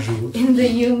dwell in the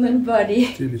human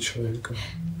body. This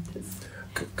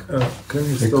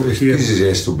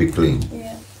has to be clean.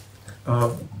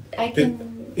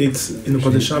 It's in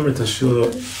Upadeshamrita Srila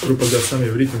Rupa Goswami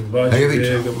written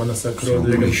Vajra,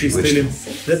 Manasakrodega. She's telling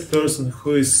that person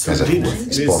who is so deep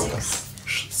with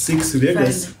 6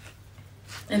 Vegas,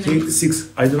 6,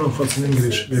 I don't know what's in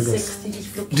English, Vegas,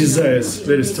 desires,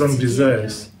 very strong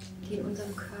desires.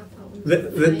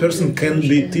 That person can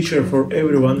be teacher for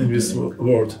everyone in this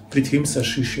world. Prithimsa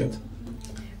Shishyat.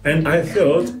 And I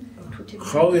thought,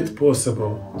 how it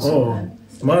possible? Oh,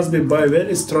 must be by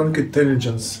very strong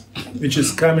intelligence, which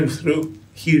is coming through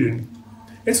hearing.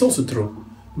 It's also true.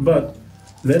 But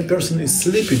when person is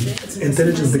sleeping,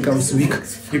 intelligence becomes weak.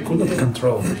 He could not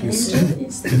control his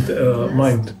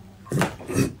mind.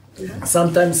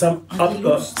 Sometimes some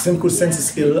good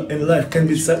senses in life can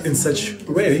be in such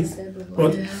way,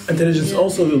 but intelligence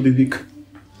also will be weak.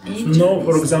 No,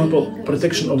 for example,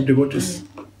 protection of devotees.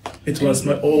 It was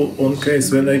my own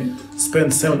case when I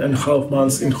spent 7.5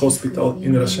 months in hospital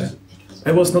in Russia.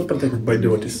 I was not protected by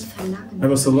devotees. I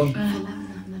was alone.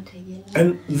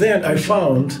 And then I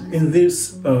found in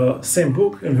this same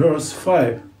book, in verse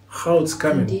 5, how it's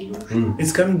coming.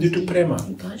 It's coming due to Prema,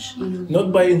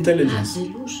 not by intelligence.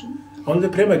 Only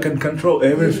Prema can control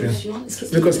everything,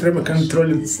 because Prema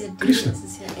controls Krishna.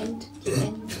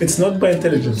 It's not by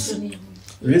intelligence.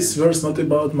 This verse not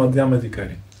about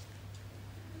Madhyamadikari.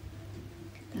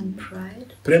 And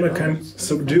pride. Prema can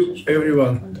subdue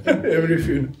everyone,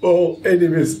 everything. All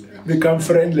enemies become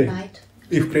friendly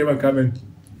if Prema come in.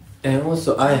 And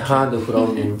also I heard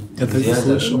from the other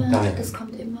time.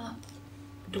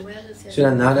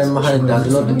 Srila Narayana Maharaj does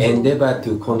not endeavor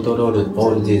to control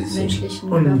all these things.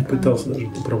 Он не пытался даже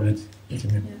управлять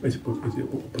этими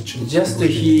подчиненными. Just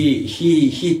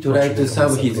he tried to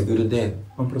serve his Gurudev.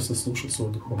 Он просто слушал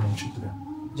своего духовного учителя.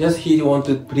 Just he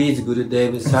wanted to please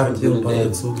Gurudev, serve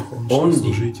Gurudev.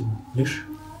 Only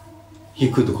he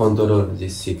could control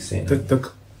these 6 enemies.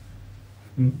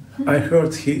 I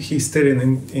heard he's telling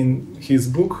in his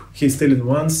book, he's telling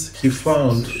once he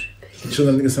found,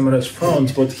 Candrika Samaraj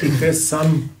found, but he has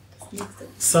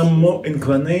some more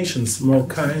inclinations, more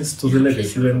kinds to the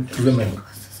ladies than to the men.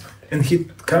 And he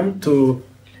come to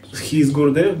his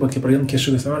Gurudev, Bhakti Candrika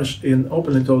Samaraj, and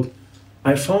openly told,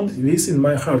 I found this in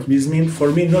my heart. This means for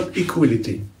me not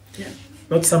equality,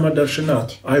 not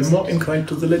Samadarshana. I'm more inclined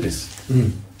to the ladies.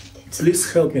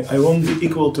 Please help me. I won't be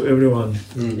equal to everyone.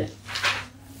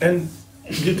 And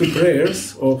due to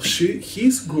prayers of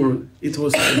his Guru, it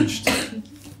was changed.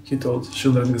 He told,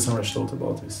 Srila Candrika Samaraj told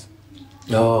about this.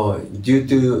 Oh, due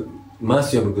to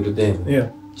mercy of Gurudev. Yeah.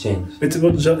 Change.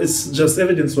 It's just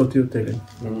evidence what you're telling.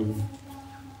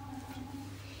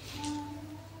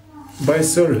 By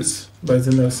service, by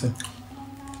the mercy.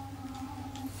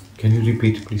 Can you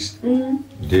repeat, please,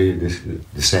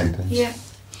 the sentence? Yeah.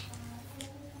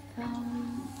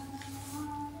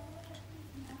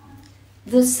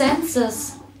 The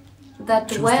senses that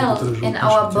dwell in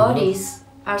our bodies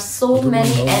are so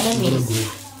many enemies.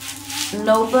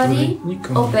 Nobody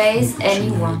obeys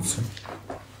anyone.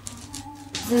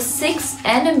 The 6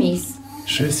 enemies: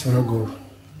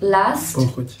 lust,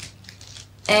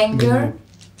 anger,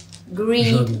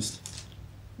 greed,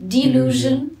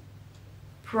 delusion,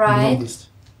 pride,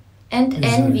 and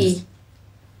envy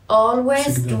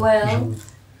always dwell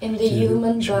in the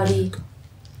human body.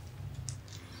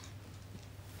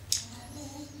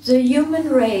 The human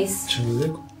race,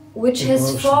 which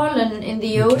has fallen in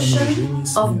the ocean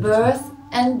of birth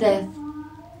and death,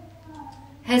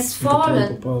 has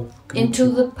fallen into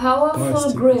the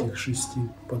powerful grip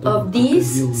of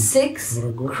these 6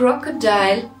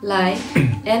 crocodile-like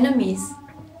enemies.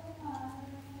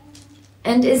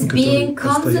 and is being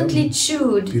constantly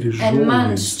chewed and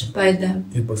munched by them.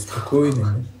 It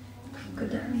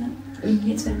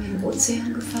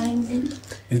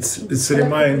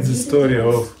reminds the story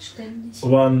of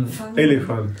one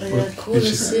elephant which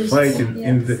is fighting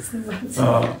in the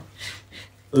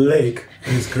lake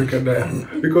with crocodile,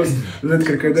 because that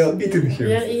crocodile eating him.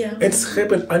 It's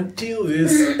happened until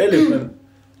this elephant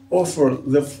offer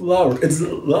the flower. It's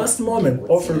the last moment.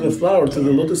 Offer the flower to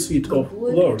the lotus feet of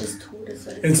Lord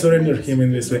and surrender him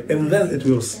in this way, and then it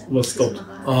was stopped.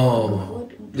 Oh,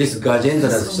 this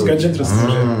Gajendra's story. Gajendra's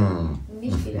story.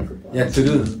 Yeah,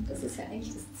 true.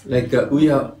 Like we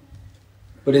are,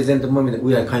 present moment,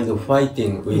 we are kind of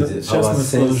fighting with our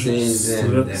senses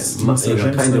and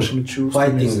kind of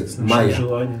fighting Maya.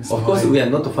 Of course, we are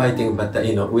not fighting, but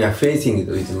we are facing it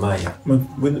with Maya.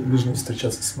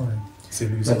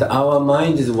 But our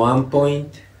mind is one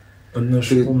point to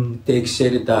take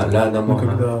shelter, radha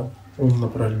moha.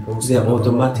 Then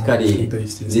automatically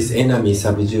this enemy is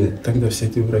subdued.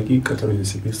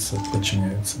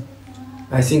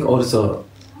 I think also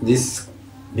this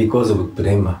because of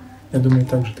Prema.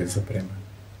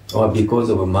 Or because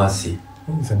of mercy.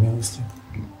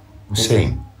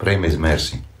 Same. Prema is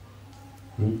mercy.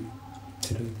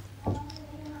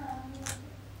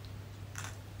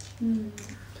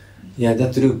 Yeah,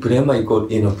 that's true. Prema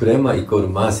equal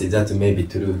mercy. That may be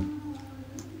true.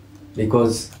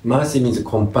 Because mercy means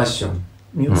compassion.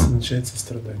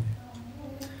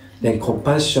 Then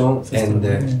compassion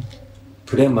and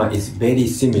Prema is very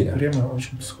similar.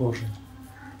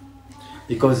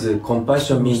 Because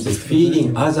compassion means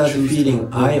feeling others feeling,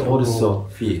 I also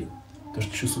feel.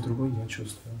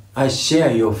 I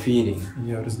share your feeling.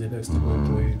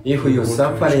 If you're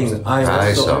suffering,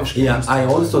 I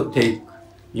also take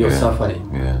your suffering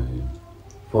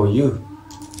for you.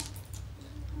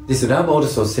 This love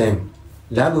also same.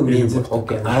 Love means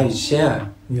okay, I share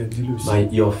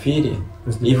your feeling.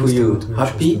 If you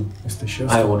happy,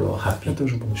 I also happy.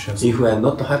 If you are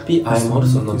not happy, I am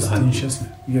also not happy.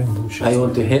 I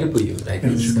want to help you, like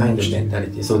this kind of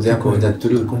mentality. So therefore, the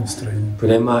true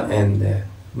Prema and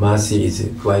mercy is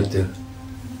quite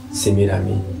similar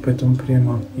meaning.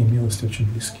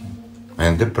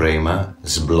 And the Prema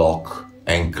is block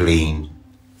and clean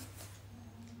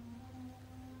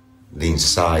the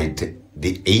inside,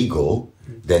 the ego,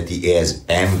 that he has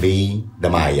envy, the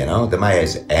Maya, no? The Maya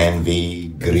has envy,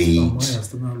 greed,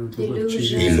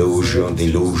 delusion,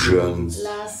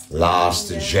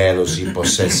 lust, jealousy,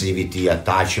 possessivity,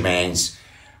 attachments.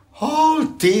 All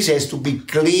this has to be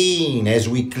clean as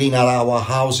we clean our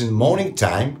house in morning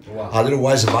time.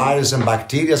 Otherwise, viruses and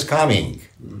bacteria is coming,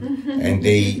 and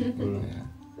they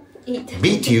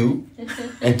beat you.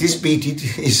 And this beating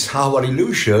is our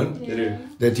illusion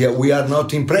that we are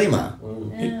not in Prema.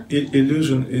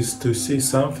 Illusion is to see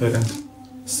something and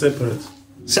separate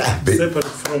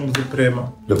from the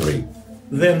Prema.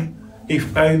 Then,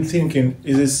 if I'm thinking,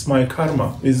 is this my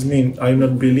karma? This means I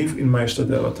not believe in my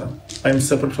Ishtadevata. I'm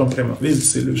separate from Prema. This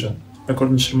is illusion.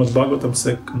 According to Srimad Bhagavatam,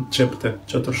 2nd chapter,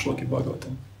 Chatur Shloki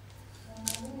Bhagavatam.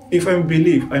 If I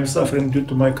believe I'm suffering due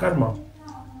to my karma,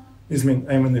 this means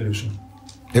I'm an illusion.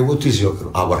 And what is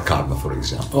our karma, for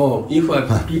example? Oh, if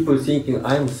people thinking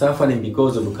I'm suffering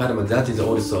because of karma, that is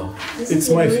also... It's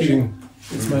my feeling.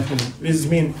 It's my feeling. This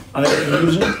means I'm an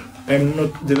illusion. I'm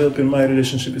not developing my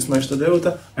relationship with my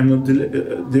Ishtadevata. I'm not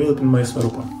developing my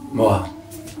Swarupa. Wow,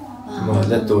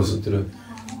 that's also true.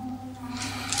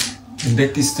 And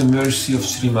that is the mercy of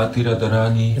Srimati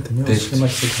Radharani, that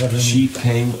she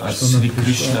came as Sri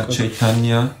Krishna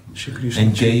Chaitanya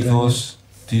and gave us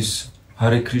this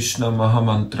Hare Krishna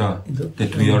Mahamantra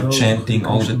that we are chanting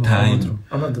all the time,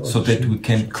 so that we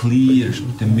can clear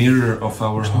the mirror of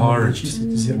our heart,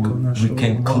 we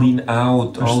can clean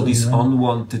out all these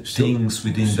unwanted things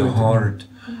within the heart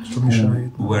who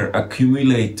were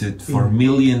accumulated for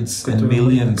millions and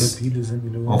millions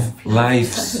of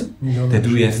lives that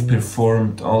we have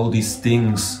performed all these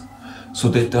things, so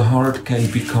that the heart can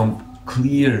become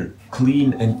clear,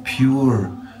 clean and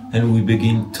pure, and we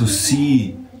begin to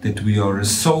see that we are a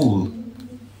soul,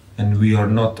 and we are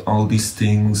not all these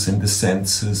things and the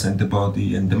senses and the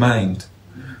body and the mind.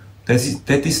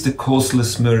 That is the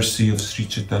causeless mercy of Sri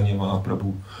Chaitanya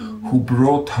Mahaprabhu, who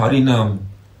brought Harinam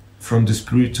from the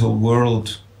spiritual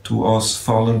world to us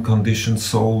fallen conditioned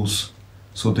souls,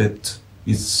 so that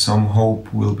some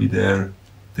hope will be there,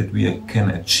 that we can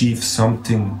achieve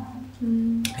something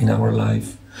in our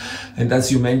life. And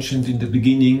as you mentioned in the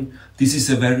beginning, this is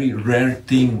a very rare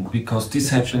thing, because this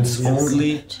happens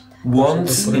only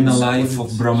once in a life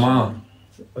of Brahma.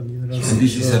 And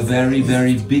this is a very,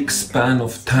 very big span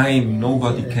of time.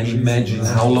 Nobody can imagine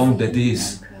how long that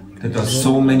is. There are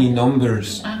so many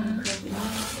numbers.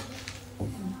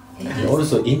 And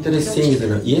also interesting is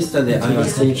that yesterday I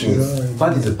was thinking,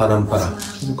 what is parampara?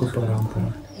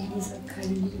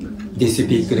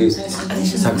 Disciplic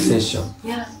succession.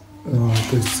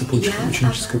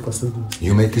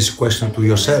 You make this question to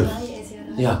yourself.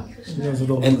 Yeah.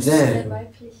 And then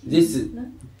this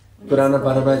Purana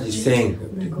is saying,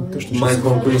 my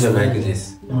conclusion like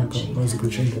this.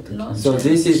 So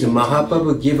this is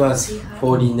Mahaprabhu give us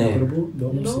holy name,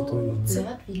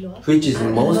 which is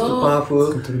most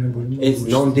powerful. It's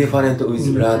non-different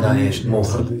with radha and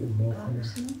moha.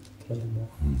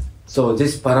 So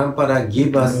this parampara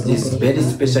give us this very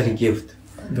special gift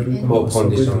for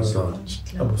conditioned soul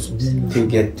to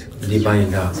get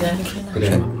divine love.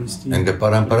 And the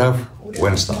parampara,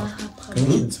 when start? Who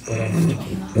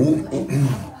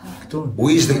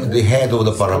is the head of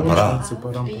the parampara?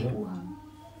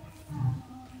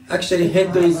 Actually,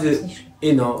 head is,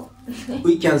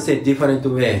 we can say different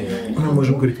way.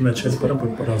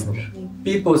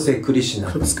 People say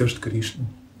Krishna.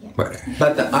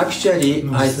 But actually,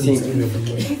 I think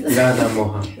Radha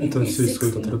Mohan.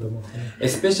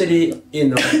 Especially,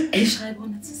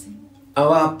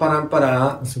 our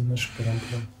parampara,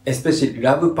 especially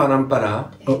love parampara,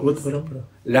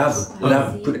 love,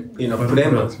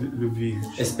 Prema,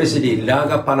 especially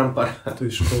raga parampara,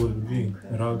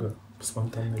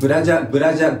 Braja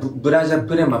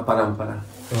Prema parampara.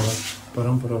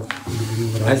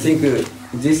 I think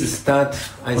this start,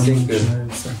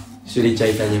 Sri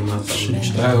Chaitanya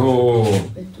Mahaprabhu. Oh,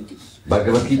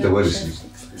 Bhagavad Gita, where is it?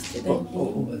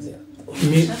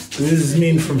 This is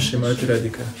mean from Srimati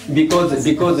Radhika. Because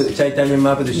Chaitanya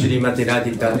Mahaprabhu, Srimati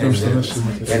Radhika, and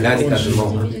Radhika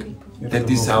Mohan. that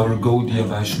is our Gaudiya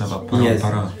Vaishnava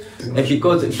Parampara. Yes. And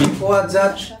because before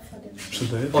that,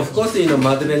 of course,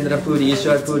 Madhavendra Puri,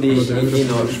 Ishwar Puri,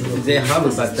 they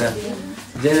have, but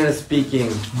generally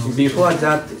speaking, before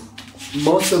that,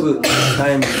 most of the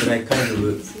time, like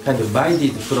kind of Vaidhi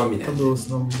is prominent.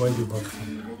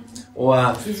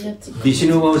 Or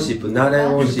Vishnu worship,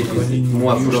 Narayana worship is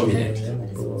more prominent.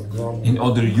 In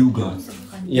other yugas.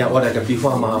 Yeah, or like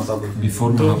before Mahaprabhu.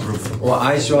 Before Mahaprabhu. Or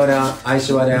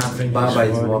Aishwarya Baba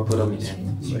is more prominent.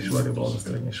 But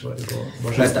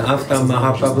after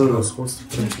Mahaprabhu, so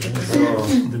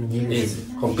it's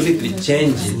completely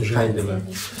changed kind of.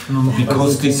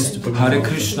 Because this Hare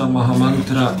Krishna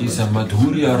Mahamantra is a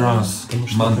Madhurya Ras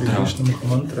mantra.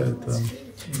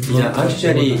 Yeah,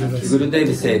 actually,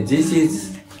 Gurudev said this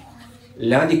is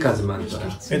Radhika's mantra.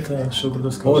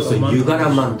 Also, Yugala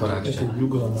mantra. Actually.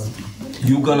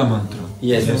 Yugala mantra.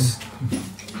 Yes.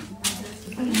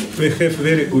 We have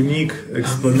very unique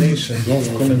explanation,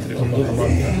 commentary on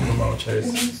Mahamantra.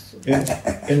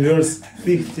 In verse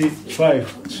 55,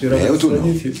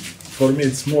 for me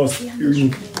it's most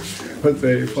unique what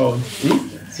I found.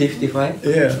 55?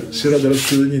 Yeah, Shirada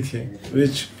Rakshidaniti,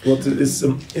 which what is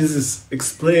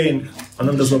explained,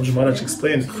 Ananda Swamiji Maharaj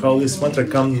explained how this mantra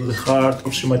comes to the heart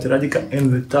of Srimati Radhika in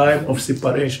the time of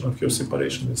separation, of her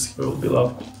separation with her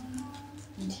beloved.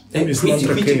 Which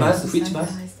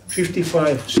verse?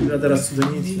 55, Shirada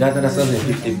Rakshidaniti. Radha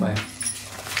Rakshidaniti 55.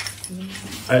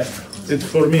 It's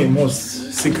for me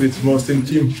most secret, most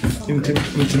intimate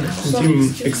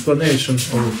explanation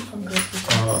of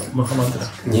Mahamantra.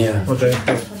 Yeah. What I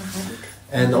have.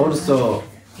 And also,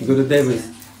 Gurudev is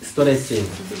stressing,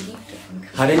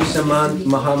 Hare Krishna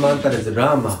Mahamantra is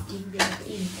Rama.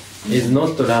 Is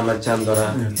not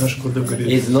Ramachandra.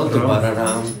 Is not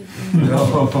Balaram.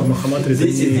 This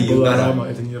is Yugara.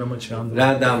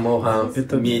 Radha Mohan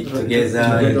meet together,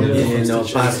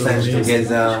 pastime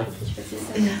together.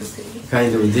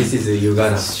 Kind of, this is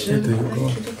Yugara.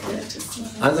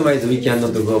 Otherwise, we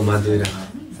cannot go Madhura.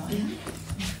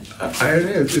 I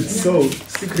read, it's so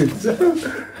secret.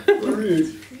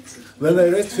 When I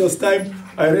read first time,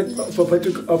 I read up to a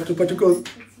particular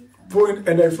point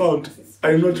and I found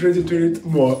I'm not ready to read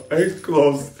more. I read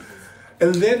close.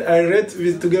 And then I read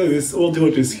together with all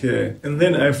devotees here. And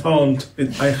then I found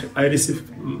I received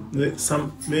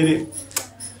some very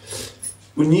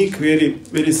unique,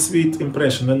 very sweet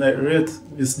impression when I read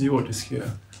with devotees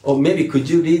here. Or maybe could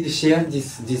you share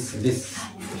this 50?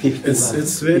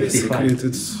 It's very 55. Secret.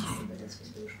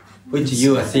 Which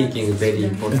you are thinking very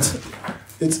important.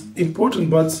 It's important,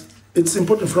 but it's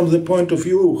important from the point of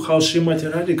view how Srimati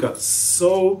Radhika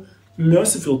so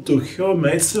merciful to her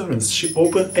maidservants. She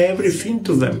opened everything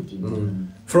to them.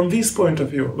 From this point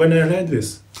of view, when I read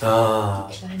this.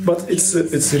 But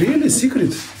it's really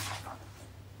secret.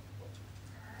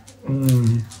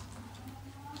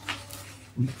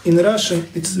 In Russian,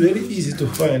 it's very easy to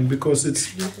find because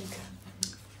it's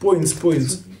points.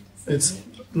 It's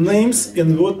names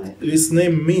and what this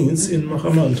name means in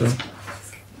Mahamantra.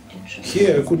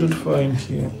 Here, I couldn't find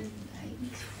here.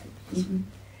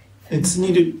 It's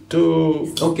needed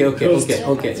to... Okay. Then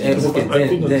okay,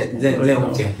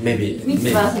 maybe.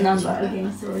 Which was the number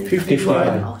again? Sorry.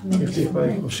 55 of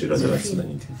Shirada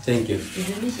Ratsananiti. Thank you.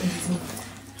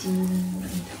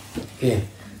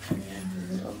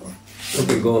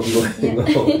 Okay, go.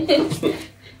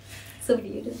 So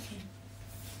beautiful.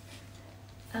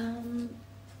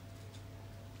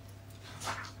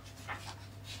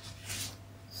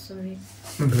 Sorry.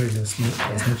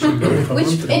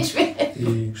 Which page?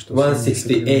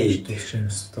 168.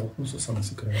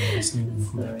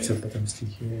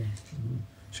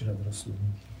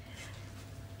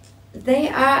 They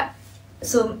are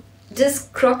so these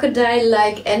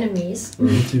crocodile-like enemies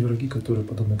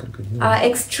are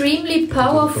extremely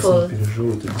powerful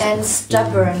and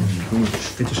stubborn.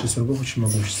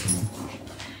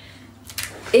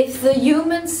 If the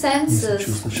human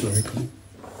senses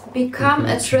become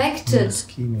attracted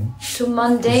to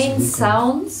mundane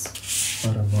sounds,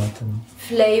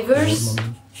 flavors,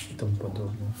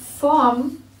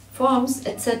 forms,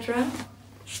 etc.,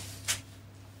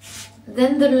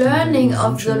 then the learning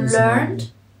of the learned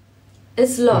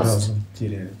is lost,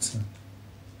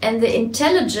 and the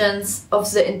intelligence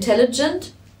of the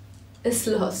intelligent is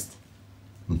lost.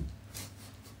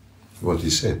 What he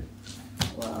said.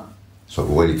 Wow. So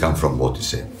where did he come from? What he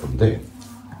said? From there.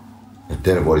 And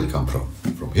then where did he come from?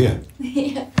 From here.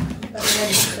 Yeah.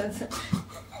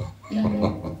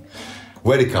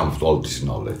 Where did come all this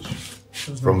knowledge?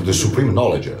 From the supreme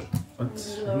knowledger.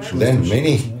 Then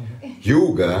many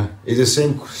yoga is the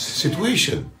same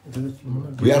situation.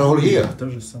 We are all here.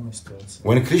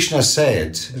 When Krishna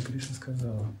said,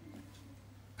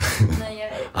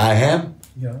 I am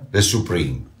the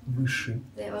supreme,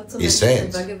 he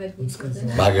said,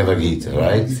 Bhagavad Gita,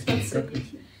 right?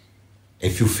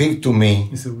 If you think to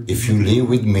me, if you live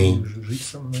with me,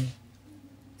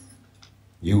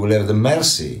 you will have the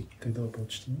mercy.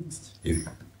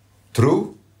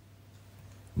 Through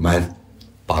my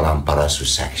parampara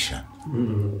succession.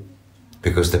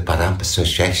 Because the parampara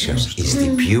succession is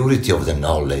the purity of the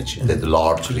knowledge that the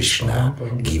Lord Krishna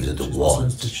gives to the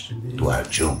world, to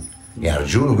Arjuna. Yeah,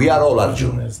 Arjuna, we are all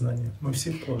Arjuna.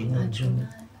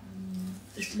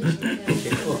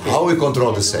 How we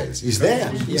control the cells? It's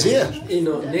there, it's here.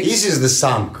 This is the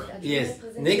sun. Yes,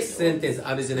 next sentence,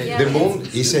 Arjuna. The moon,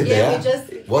 he said there.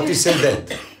 What he said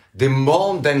that? The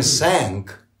moon then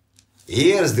sank.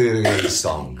 Here's the real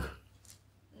song.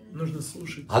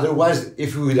 Otherwise,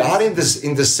 if we are in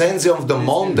the sense of the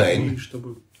mundane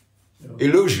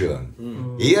illusion,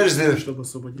 here's the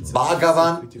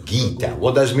Bhagavan Gita.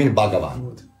 What does mean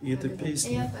Bhagavan?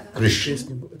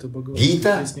 Krishna.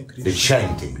 Gita, the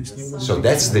chanting. So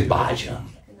that's the bhajan.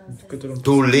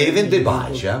 To live in the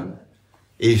bhajan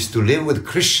is to live with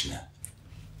Krishna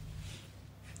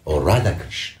or Radha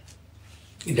Krishna.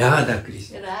 Radha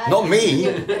Krishna. Not me.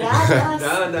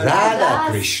 Radha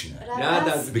Krishna.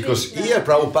 Because here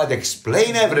Prabhupada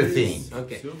explain everything.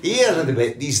 Okay. Here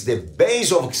is the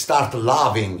base of start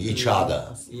loving each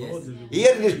other. Yes.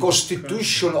 Here is the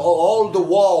constitution of all the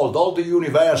world, all the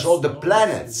universe, all the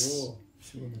planets.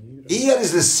 Here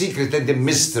is the secret and the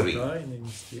mystery.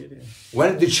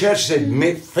 When the church said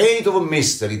faith of a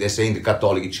mystery, they say in the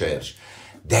Catholic Church,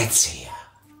 that's here.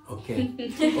 Okay. In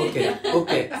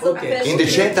the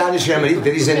Chanting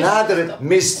there is another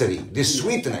mystery, the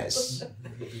sweetness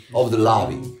of the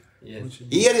loving. Yes.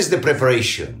 Here is the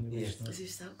preparation. Yes.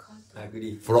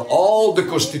 Agree. For all the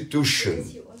constitution,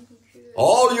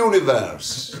 all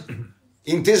universe,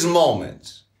 in this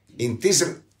moment, in this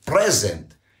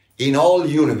present, in all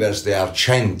universe they are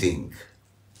chanting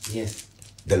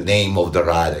the name of the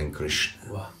Radha and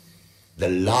Krishna. Wow. The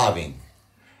loving.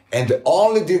 And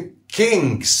only the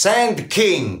king, sand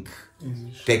king,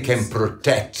 they can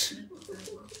protect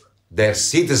their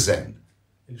citizen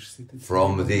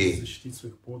from the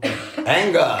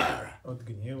anger,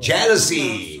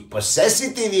 jealousy,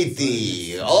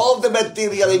 possessivity, all the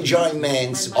material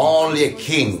enjoyments. Only a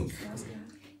king.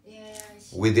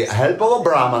 With the help of a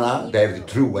Brahmana, they have the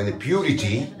truth and the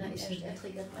purity.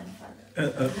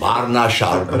 Varna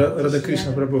Sharpa. Radha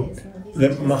Krishna Prabhu.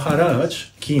 The Maharaj,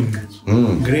 king,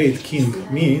 great king,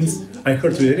 means, I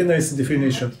heard a very nice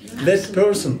definition, that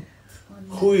person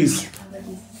who is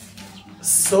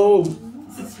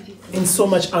in so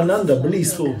much ananda,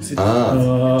 blissful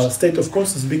state of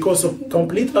consciousness because of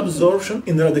complete absorption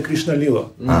in Radha Krishna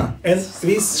Lila. And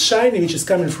this shining which is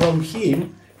coming from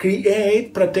him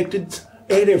create protected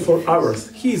area for hours.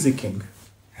 He is a king.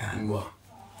 Yeah.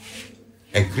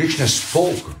 And Krishna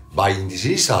spoke by in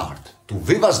his heart to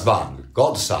Vivasvan,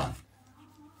 God's son.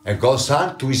 And God's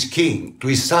son to his king, to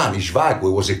his son, Ishvaku,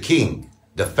 who was a king,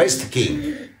 the first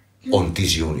king on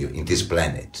this in this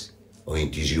planet, or in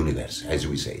this universe, as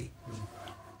we say.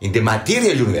 In the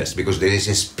material universe, because there is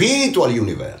a spiritual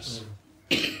universe.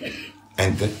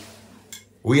 And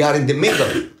we are in the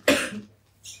middle.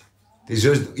 This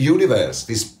universe,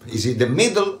 this is in the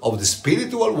middle of the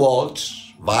spiritual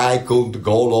worlds, Vaikuntha,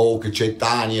 Golok,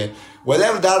 Chaitanya,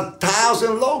 whatever, there are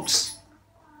 1,000 loks.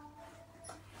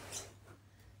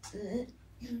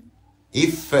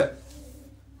 If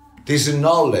this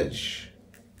knowledge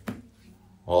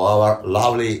of our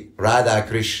lovely Radha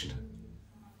Krishna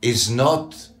is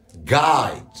not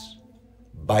guided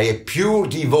by a pure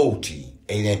devotee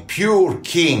and a pure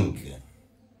king,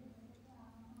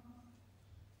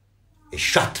 a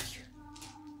Kshatriya.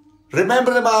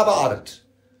 Remember the Mahabharata,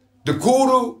 the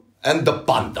Kuru and the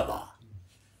Pandava.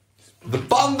 The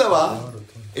Pandava,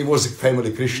 it was a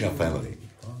family, Krishna family.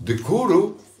 The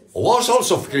Kuru was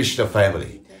also of Krishna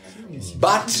family.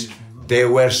 But there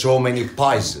were so many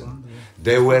poison,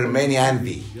 there were many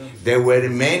envy, there were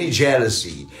many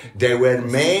jealousy, there were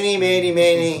many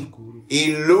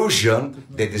illusion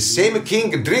that the same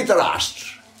king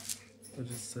Dhritarashtra,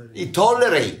 he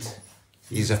tolerated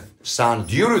his son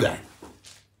Duryodhana.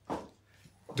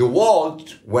 The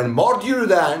world, when more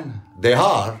Duryodhana they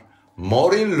are,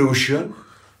 more illusion,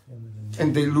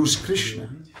 and they lose Krishna.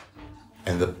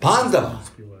 And the Pandava,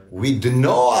 with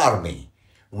no army,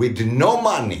 with no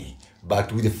money,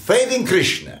 but with faith in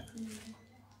Krishna,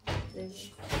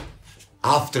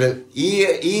 after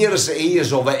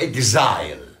years of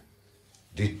exile,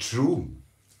 the truth,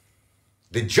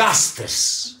 the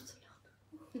justice,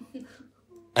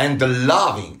 and the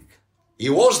loving, he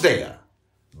was there.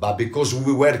 But because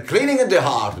we were cleaning in the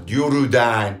heart,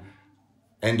 Duryodhana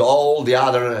and all the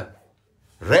other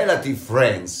relative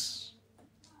friends,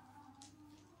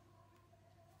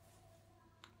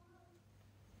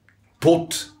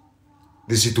 put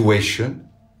the situation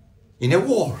in a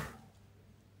war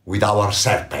with our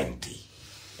serpenti,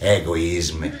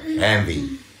 egoism,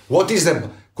 envy. What is the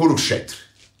Kurukshetra?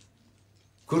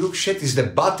 Kurukshetra is the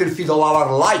battlefield of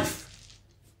our life.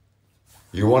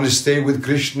 You want to stay with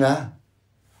Krishna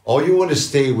or you want to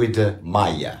stay with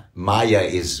Maya? Maya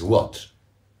is what?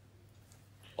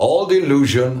 All the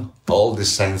illusion, all the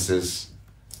senses,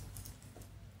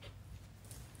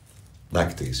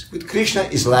 like this. With Krishna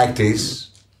is like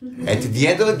this. At the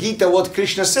end of the Gita, what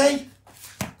Krishna say?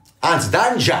 And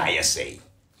Dhanjaya say,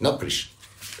 not Krishna.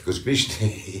 Because Krishna,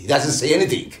 he doesn't say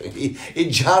anything. He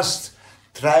just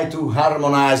try to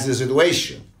harmonize the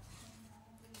situation.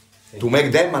 To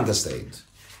make them understand.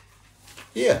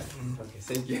 Yeah. Okay,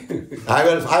 thank you.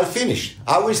 I'll finish.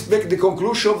 I will make the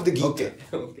conclusion of the Gita.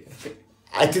 Okay.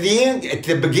 At the end, at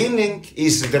the beginning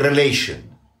is the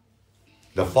relation.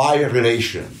 The fire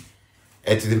relation.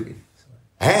 At the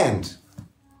end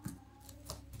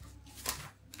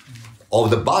of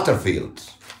the battlefield,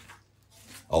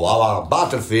 of our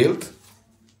battlefield,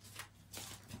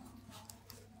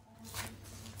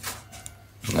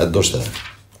 aiuto.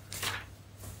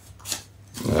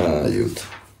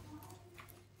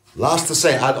 Last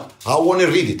say, I want to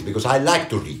read it because I like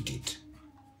to read it.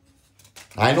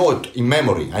 I know it in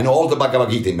memory. I know all the Bhagavad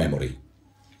Gita in memory.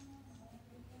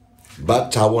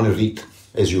 But I want to read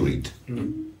as you read.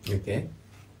 Okay.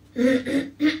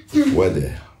 Where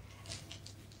there?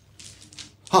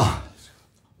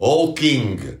 O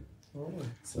King,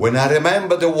 when I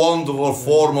remember the wonderful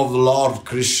form of the Lord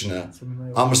Krishna,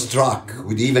 I'm struck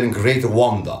with even greater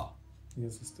wonder.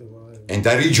 And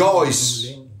I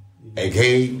rejoice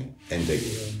again and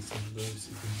again.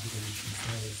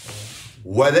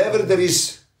 Wherever there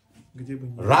is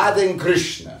Radha and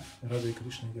Krishna,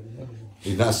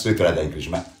 it's not sweet Radha and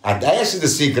Krishna, and that's the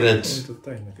secret.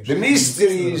 The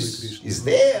mystery is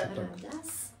there.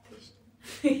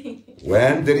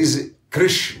 When there is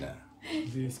Krishna,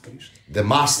 the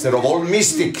master of all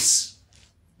mystics,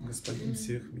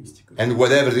 and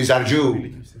whatever these are Arjuna,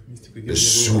 the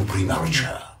supreme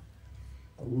archer,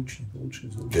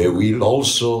 there will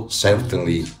also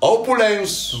certainly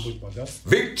opulence,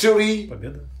 victory,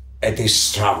 and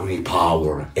extraordinary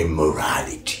power and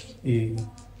morality.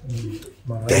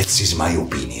 That is my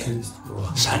opinion.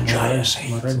 Sanjaya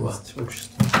said.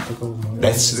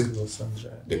 That's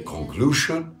the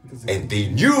conclusion and the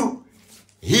new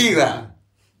era.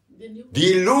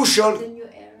 The illusion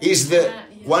is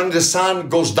when the sun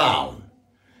goes down.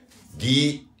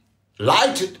 The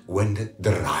light when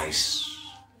the rise.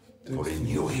 for a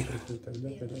new era.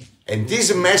 And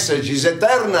this message is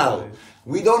eternal.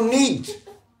 We don't need.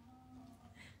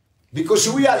 Because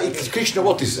we are, Krishna,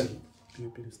 what is it?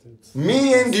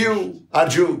 Me and you,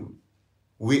 Arjuna,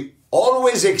 we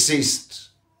always exist.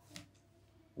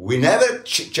 We never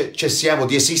cessiamo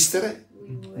di esistere.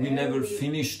 We never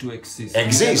finish to exist.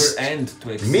 Exist. We never end to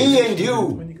exist. Me and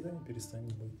you,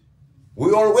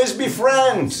 we always be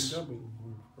friends.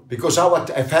 Because our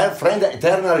friend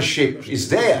eternalship is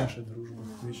there.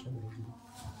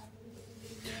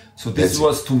 So this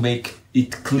was to make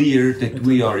it clear that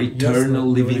we are eternal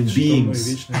living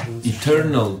beings.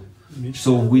 Eternal.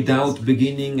 So without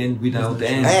beginning and without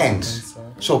end. And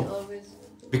so,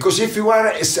 because if you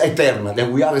are eternal,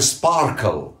 then we are a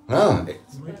sparkle of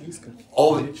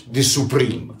the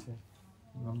Supreme.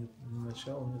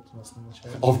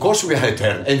 Of course we are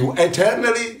eternal. And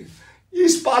eternally,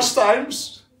 His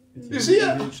pastimes is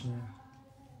here.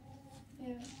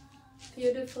 Yeah.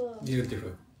 Beautiful.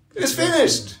 Beautiful. It's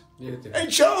finished. Beautiful.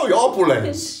 Enjoy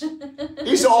opulence.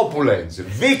 It's opulence,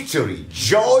 victory,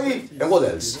 joy, and what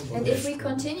else? And if we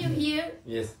continue here,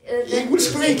 Yes. then will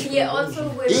speak. here also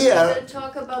we Here, will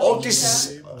talk about all the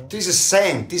this Gita.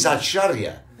 saint, this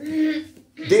acharya,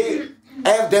 they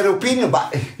have their opinion,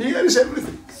 but here is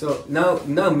everything. So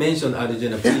now mention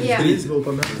Arjuna. Please. Yeah. Please.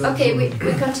 Okay, we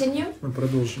continue.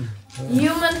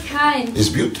 Humankind It's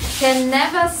beautiful. can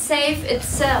never save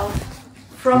itself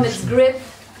from its grip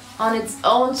on its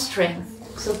own strength.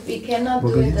 So we cannot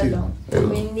do it alone.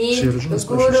 We need the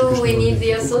Guru, we need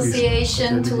the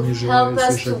association to help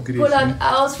us to pull us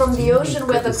out from the ocean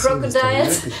where the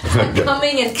crocodiles are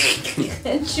coming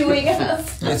and chewing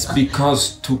us. It's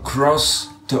because to cross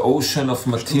the ocean of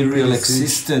material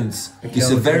existence is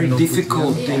a very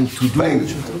difficult thing to do.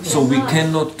 So we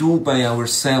cannot do by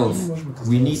ourselves.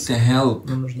 We need the help.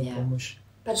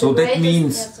 But So the that greatest-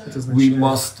 means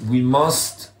we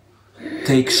must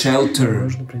take shelter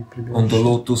on the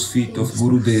lotus feet of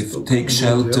Gurudev, take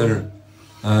shelter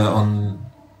on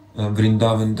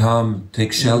Vrindavan Dham,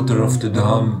 take shelter of the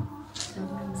Dham,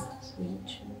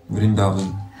 Vrindavan.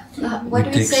 what do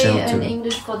we take say shelter. in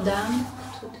English for dam?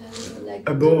 Like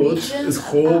the Abode region? is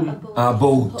home.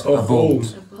 Abode, Of abode,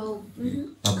 Abode.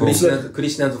 abode.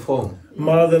 Krishna's form.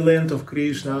 Motherland of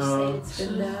Krishna. It's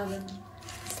Vrindavan.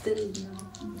 Still no.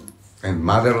 And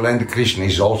Motherland Krishna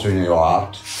is also in your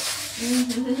heart.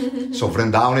 So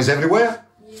Vrindavan is everywhere.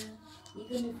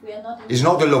 Even if we are not It's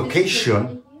not the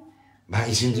location, but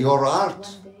it's in your heart.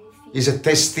 It's a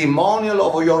testimonial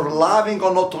of your loving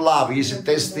or not loving. It's a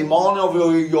testimonial of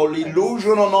your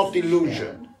illusion or not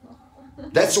illusion.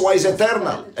 That's why it's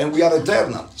eternal, and we are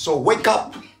eternal. So wake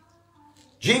up.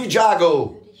 Jiv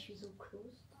Jago.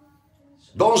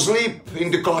 Don't sleep in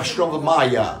the classroom of the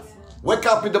Maya. Wake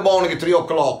up in the morning at 3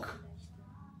 o'clock.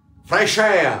 Fresh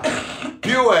air,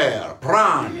 pure air,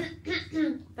 prana.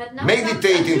 But now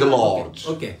Meditate in the Lord.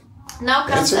 Okay. Now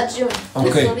comes That's Arjuna.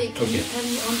 Okay. Sorry, can you tell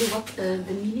me only what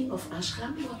the meaning of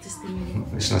ashram? What is the meaning?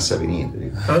 It's not saying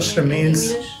anything. Ashram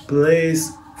means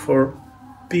place for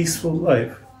peaceful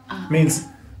life. Means,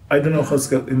 I don't know how it's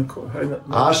called in.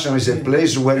 Ashram is a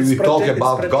place where It's we talk protected-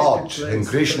 about it's God protected and place.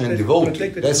 Krishna and Protected- devotee.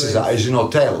 protected That's place. is an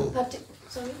hotel.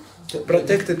 Sorry?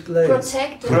 Protected place.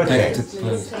 Protected. Protected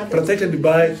place. Protected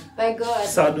by By God.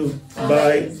 sadhu,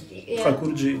 by Yeah.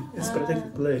 Thakurji. It's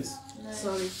protected place.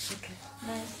 Sorry. Okay.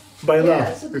 Nice. By Yeah,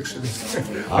 love, so- actually.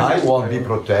 I won't be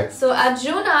protected So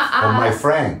Arjuna from my asked,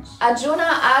 friends.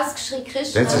 asked Shri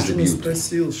Krishna, That's the beauty.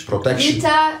 Спросил, что Protection.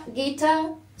 Gita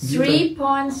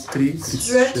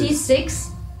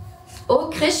 3.36. O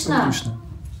Krishna, Krishna.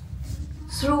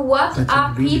 through what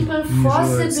are people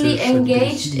forcibly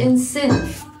engaged in sin?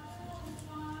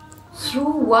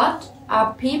 Through what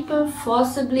are people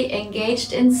forcibly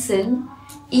engaged in sin,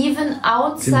 even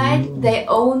outside their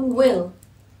own will?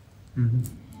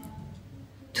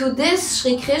 To this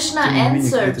Shri Krishna Тем не менее,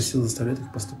 answered, какая-то сила заставляет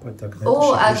их поступать так.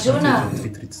 О, Арджуна,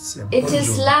 it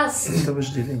is lust, Это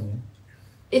вожделение.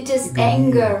 it is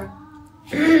anger.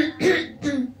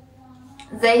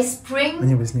 They Они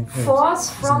spring возникают. forth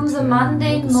from the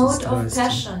mundane mode of страсти.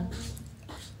 passion,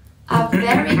 are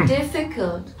very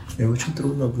difficult И очень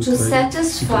трудно to удовлетворить и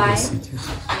satisfy погасить их.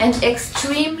 and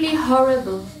extremely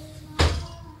horrible.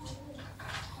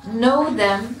 Know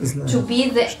them to be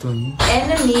the Что они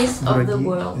enemies of the враги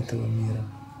world. этого мира.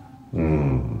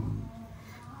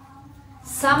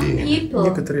 Some people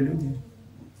Некоторые люди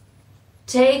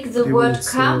take the word приводят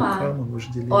слово karma кама,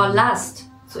 вожделение. or lust.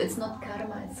 So it's not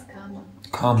karma, it's karma.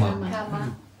 Karma.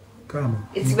 Karma. Кама.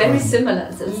 It's не very кама.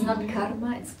 similar. So it's not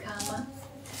karma, it's karma.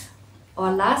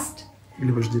 Or lust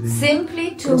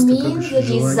simply to mean the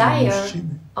desire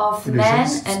of man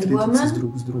and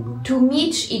woman to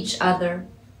meet each other.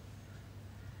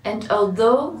 And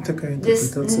although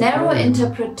this narrow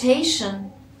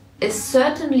interpretation is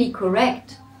certainly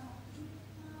correct,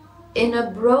 in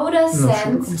a broader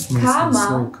sense,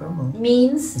 karma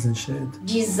means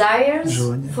desires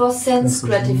for sense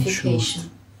gratification.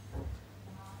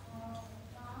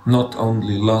 Not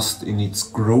only lust in its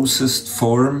grossest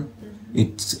form,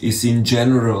 it is in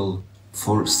general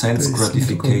for sense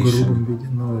gratification.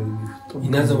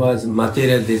 In other words,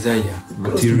 material desire.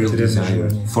 Material desire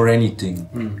for anything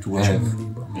to have.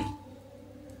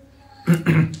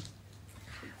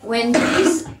 When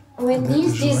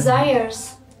these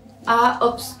desires are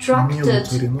obstructed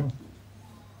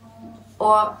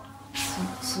or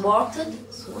thwarted,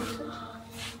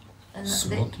 and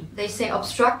they say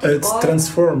obstructed it's or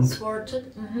transformed.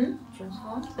 Thwarted,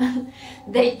 transformed.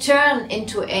 They turn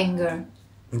into anger.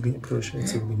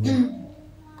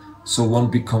 So one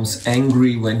becomes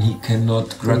angry when he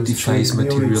cannot gratify his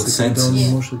material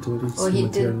senses. Yeah. Or he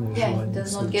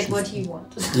does not get what he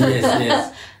wanted.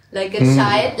 Yes. Like a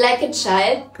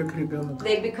child,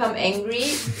 they become angry.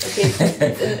 Okay,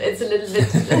 it's a little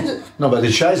bit. No, but the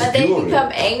child is but they pure.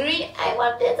 become angry. I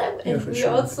want this. And we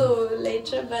also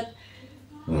later, but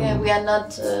we are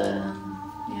not.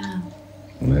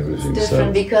 It's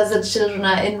different because the children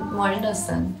are more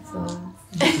innocent. So.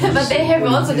 But they have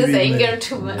also this anger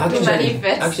to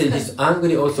manifest. Actually, this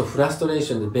angry also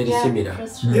frustration is very similar.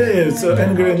 So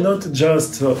angry not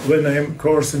just when I am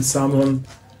cursing someone.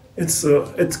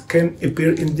 It can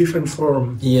appear in different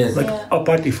form, like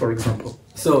apathy, for example.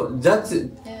 So that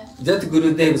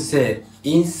Gurudev said,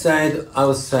 inside,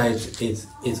 outside is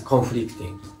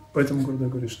conflicting. Поэтому Гурдев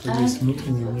говорит, что есть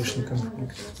внутренний и внешний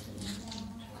конфликт.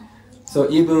 So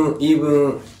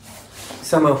even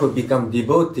someone who become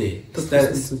devotee,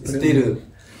 still,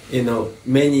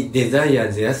 many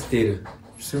desires there still.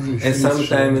 And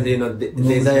sometimes,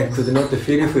 desire could not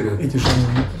fulfill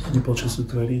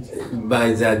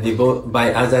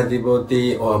by other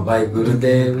devotee or by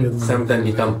Gurudev.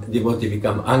 Sometimes devotee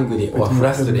become angry or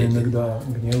frustrated.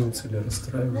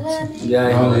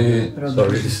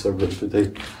 Sorry to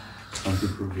take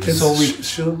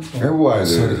something. And why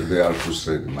they are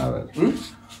frustrated, Maharaj?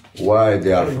 Why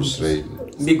they are frustrated?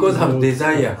 Because of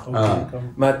desire.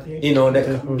 But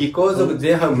because of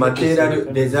they have material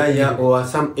desire or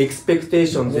some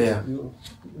expectation there.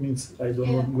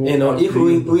 If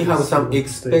we have some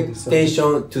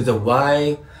expectation to the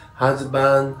wife,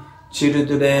 husband,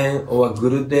 children, or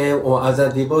Gurudev or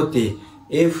other devotee,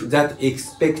 if that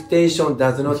expectation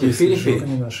does not fulfill,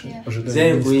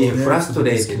 then we are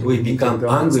frustrated, we become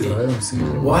angry.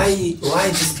 Why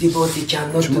this devotee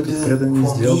cannot do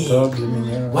for me?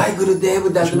 Why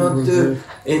Gurudev does not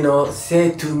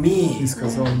say to me?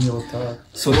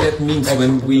 So that means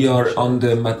when we are on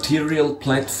the material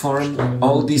platform,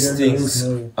 all these things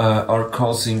are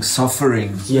causing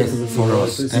suffering for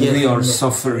us, and we are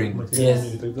suffering.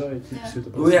 Yes.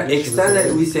 We are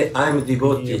externally, we say, I'm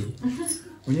devotee.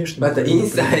 But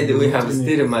inside we have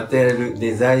still material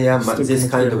desire, this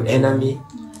kind of enemy.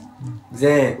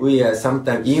 Then we are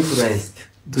sometimes influenced,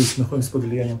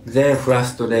 then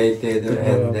frustrated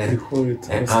and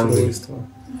angry.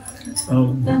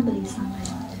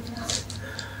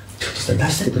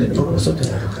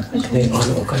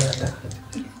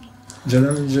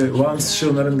 Jananji, once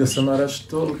Shilnaranga Samaraj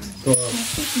told,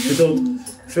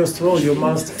 first of all, you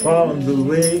must find the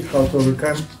way how to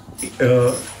overcome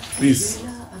this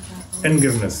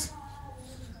angerness.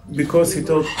 Because he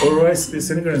told, otherwise this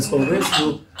angerness always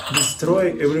will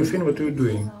destroy everything what you're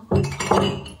doing.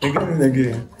 Again and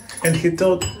again. And he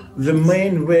told, the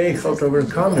main way how to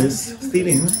overcome this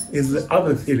feeling is the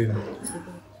other feeling.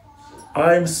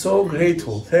 I'm so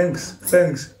grateful, thanks.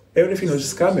 Everything which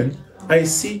is coming, I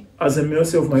see as a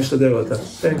mercy of my Ishtadevata.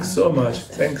 Thanks so much,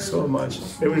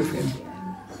 everything.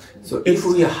 So if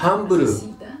we are humble,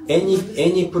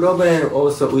 any problem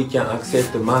also we can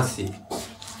accept mercy.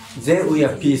 Then we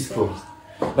are peaceful.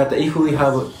 But if we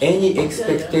have any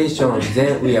expectation,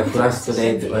 then we are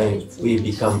frustrated when we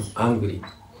become angry.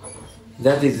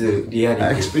 That is the reality.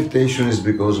 Expectation is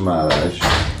because Maharaj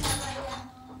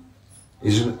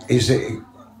is a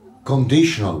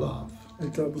conditional love.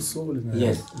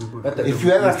 Yes. But If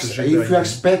you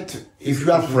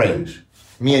are friends,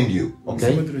 me and you,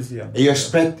 okay? You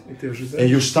expect,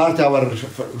 you start our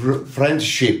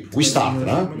friendship. We start,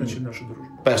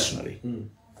 personally.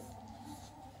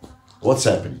 What's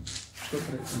happening?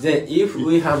 Then if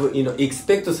we have,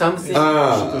 expect something,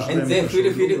 and then feel,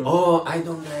 I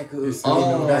don't like,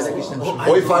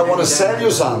 Or if I want to sell you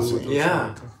something.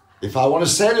 Yeah. If I want to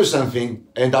sell you something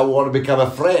and I want to become a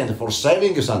friend for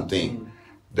selling you something,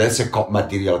 that's a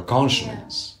material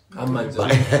consciousness. I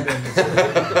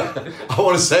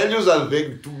want to sell you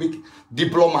something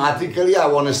diplomatically. I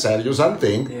want to sell you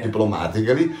something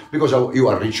diplomatically because you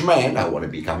are a rich man. I want to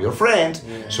become your friend,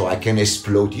 so I can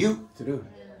exploit you. True.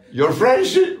 Your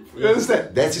friendship. You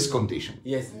understand? That's his condition.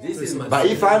 Yes, this is my. But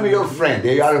if I'm your friend,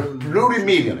 you are a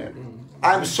plurimillionaire.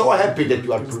 I'm so happy that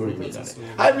you are plurimillionaire.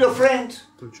 I'm your friend.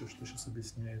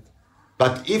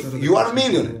 But if you are a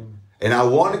millionaire and I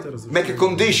want to make a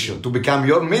condition to become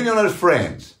your millionaire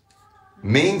friend,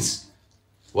 means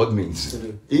what means?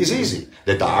 It's easy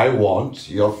that I want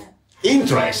your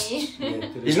interest.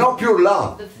 It's not pure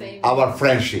love, our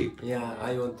friendship. Yeah,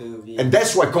 I want to be. And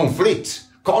that's why conflict,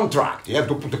 contract. You have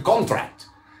to put a contract.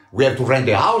 We have to rent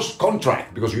the house,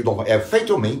 contract, because you don't have faith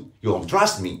in me, you don't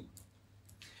trust me.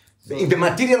 In the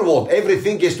material world,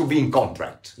 everything has to be in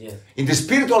contract. Yes. In the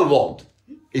spiritual world,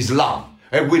 is love,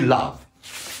 and we love.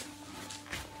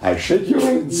 I shake your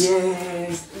hands.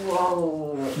 Yes.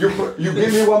 Wow. You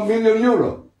give me €1 million.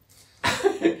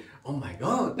 Oh my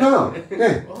God. No.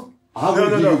 Yeah. I will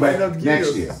give you back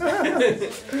next year.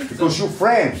 Because you're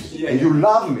friends and you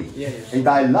love me and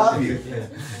I love you.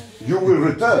 You will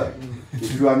return.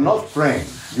 If you are not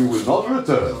friends, you will not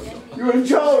return. You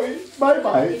enjoy.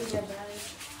 Bye-bye.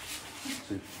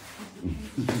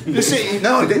 You see,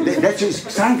 no, that is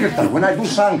Sankirtan. When I do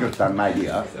Sankirtan, my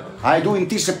dear, I do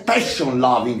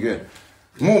anticipation-loving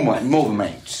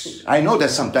movements. I know that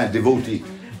sometimes devotees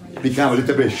become a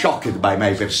little bit shocked by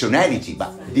my personality,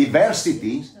 but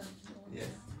diversity,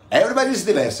 everybody is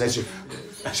diverse. I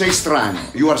say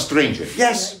strano, you are stranger.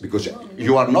 Yes, because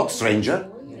you are not stranger,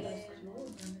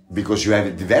 because you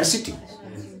have diversity.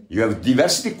 You have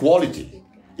diversity quality.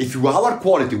 If our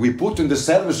quality we put in the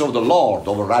service of the Lord,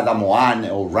 of Radha Mohan,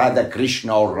 or Radha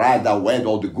Krishna, or Radha Wed,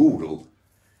 or the Guru,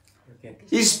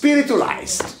 is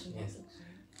spiritualized.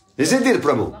 Isn't it,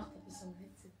 Prabhu?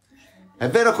 È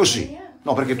vero così?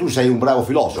 No, perché tu sei un bravo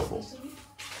filosofo.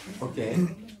 Okay.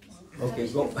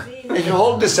 Okay, go. And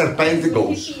all the serpent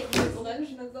goes.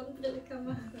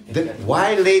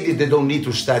 Why ladies, they don't need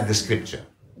to study the scripture?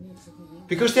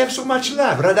 Because they have so much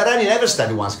love. Radharani never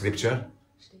studied one scripture.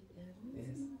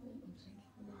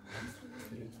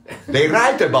 They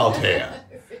write about her.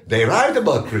 They write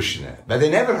about Krishna, but they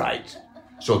never write.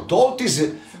 So Tot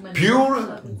is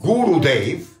pure Guru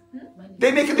Dev.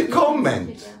 They make the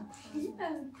comment.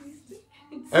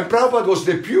 And Prabhupada was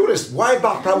the purest. Why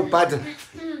Prabhupada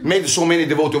made so many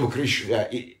devotees of Krishna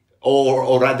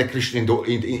or Radha Krishna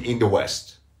in the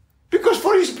West? Because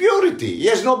for his purity, he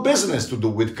has no business to do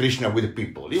with Krishna, with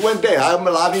people. He went there, I'm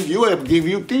loving you, I give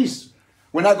you this.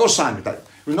 When I go Sankirtan,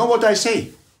 you know what I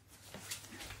say?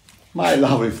 My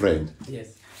lovely friend,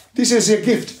 yes, this is a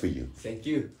gift for you. Thank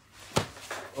you.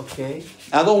 Okay.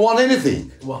 I don't want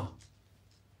anything. Wow.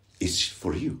 It's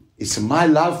for you. It's my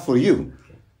love for you.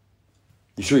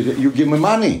 You give me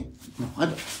money. No, I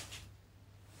don't.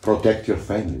 Protect your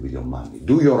family with your money.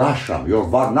 Do your ashram, your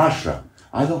varnashram.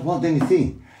 I don't want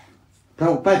anything.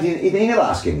 Prabhupada, he didn't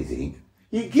ask anything.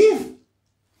 He give.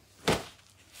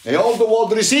 And all the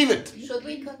world receive it. Should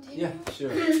we continue? Yeah, sure.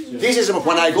 This is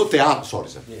when I go theater. Sorry,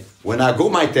 sir. Yes. When I go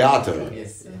my theater,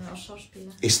 Yes.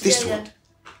 it's this one.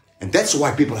 And that's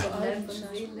why people,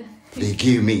 they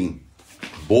give me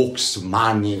books,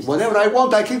 money, whatever I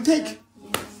want, I can take.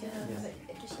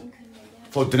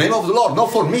 For the name of the Lord,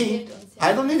 not for me.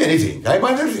 I don't need anything. I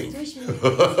have everything.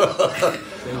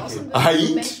 I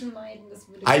eat.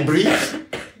 I breathe.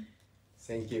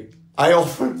 Thank you. I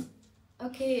offer.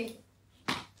 Okay.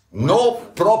 No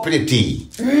property.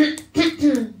 I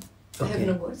have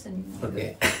no words anymore.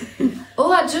 Okay.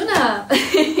 Oh, Arjuna.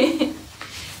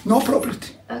 No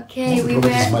property. Okay,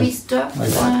 No, we stopped.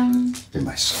 In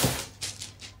myself.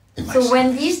 So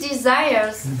when these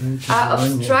desires are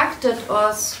obstructed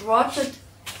or thwarted,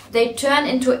 they turn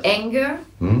into anger.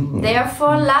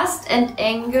 Therefore, lust and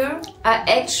anger are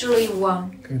actually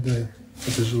one.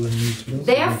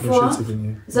 Therefore,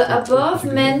 the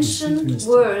above-mentioned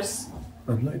verse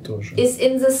is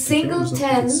in the single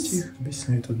tense,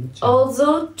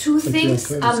 although two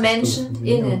things are mentioned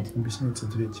in it.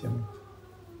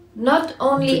 Not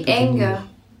only anger,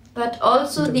 but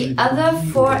also the other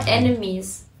four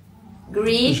enemies: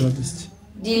 greed,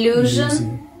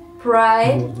 delusion,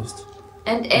 pride,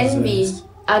 and envy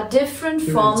are different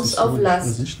forms of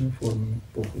lust.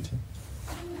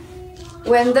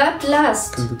 When that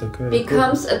lust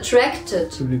becomes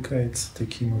attracted to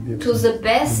the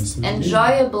best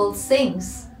enjoyable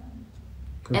things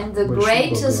and the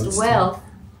greatest wealth,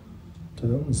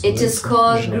 it is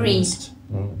called greed.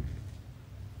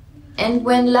 And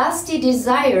when lusty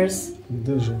desires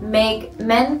make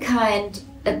mankind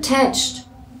attached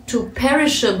to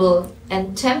perishable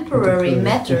and temporary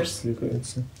matters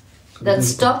that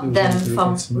stop them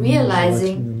from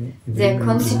realizing their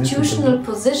constitutional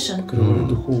position,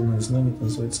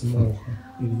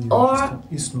 or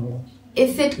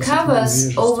if it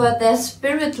covers over their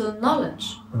spiritual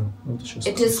knowledge,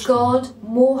 it is called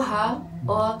moha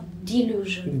or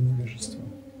delusion.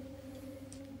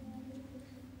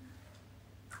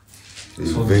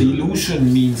 So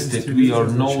delusion means that we are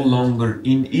no longer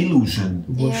in illusion.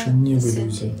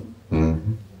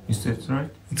 Is that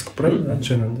right? It's правильно,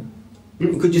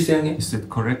 Could you say again? Is that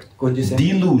correct? Could you say?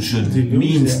 Delusion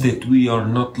means that we are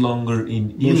not longer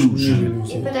in illusion.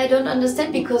 Yeah, but I don't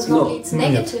understand because normally it's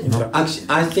negative. No. Actually,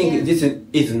 I think this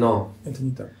is no.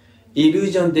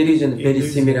 Illusion, delusion, very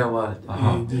similar word.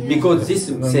 Because this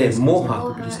says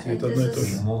moha.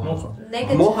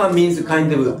 Moha means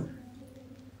kind of,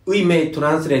 we may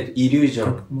translate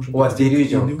illusion or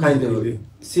delusion, kind of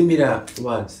similar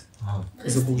words.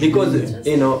 Because,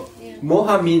 you know,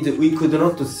 moha means we could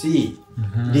not see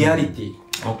reality.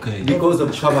 Okay. Because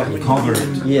of covering. Covered.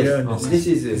 Yes. This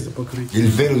is Il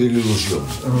velo dell'illusione.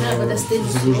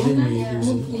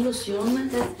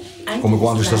 Come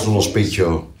quando sta sullo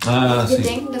specchio. Ah, Wir sì.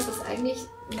 denken, dass das eigentlich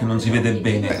Che non si vede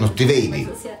bene. Non ti vedi.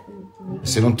 das ist ja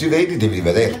Se non ti vedi, devi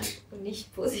rivederti.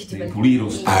 nicht positiv. Devi pulire.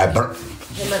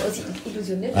 Wenn man sich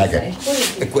illusioniert, ist es eigentlich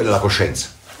positiv. E quella è la coscienza.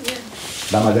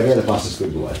 Da materiale passa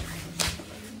spirituale.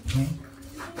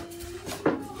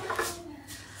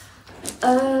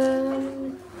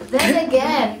 Then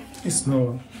again,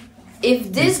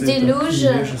 if this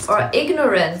delusion or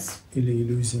ignorance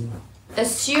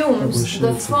assumes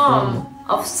the form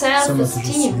of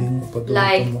self-esteem,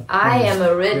 like I am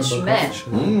a rich man,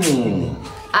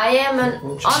 I am an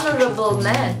honorable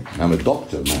man, I'm a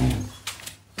doctor, man.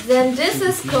 then this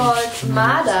is called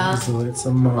mada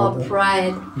or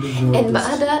pride. And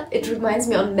mada, it reminds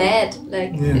me on mad,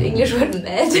 like the English word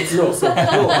mad.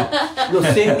 no,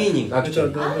 same meaning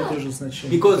actually.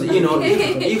 Because you know,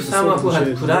 if someone who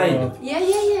has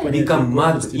pride become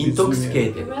mad,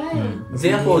 intoxicated,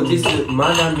 therefore this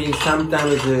mada means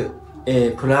sometimes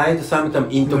pride,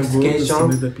 sometimes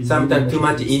intoxication, sometimes too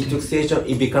much intoxication,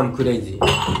 it become crazy.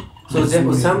 So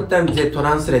therefore, sometimes they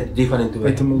translate different ways.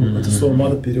 Поэтому это слово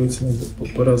 «мада» переводится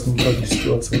по-разному в разных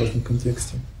ситуациях, в разном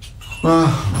контексте.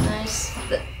 Nice.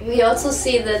 We also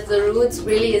see that the roots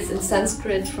really is in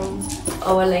Sanskrit from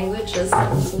our languages.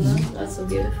 Also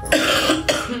beautiful.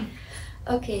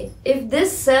 Okay, if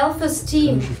this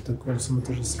self-esteem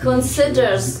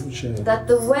considers that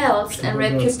the wealth and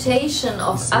reputation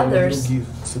of others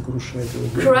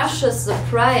crushes the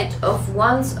pride of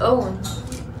one's own,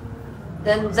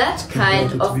 then that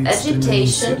kind of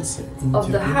agitation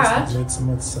of the heart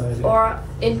or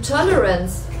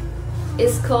intolerance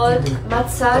is called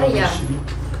matsarya,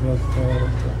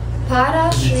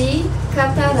 parashri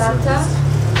katarata,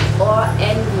 or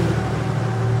envy.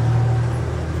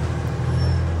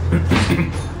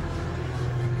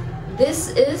 This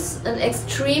is an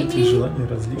extremely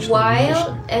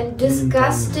wild and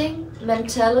disgusting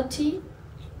mentality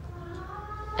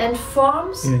and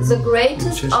forms the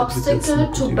greatest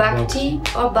obstacle to bhakti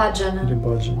or bhajana.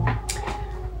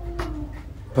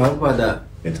 Prabhupada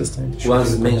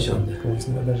once mentioned,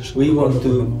 we want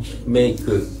to make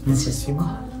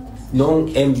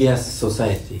non-envious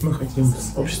society.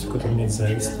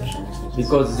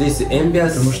 Because this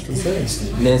enviousness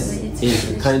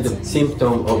is kind of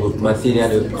symptom of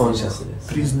material consciousness.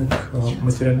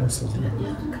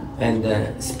 And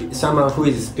someone who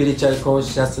is spiritual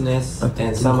consciousness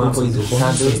and someone who is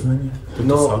sadhu,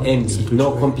 no envy,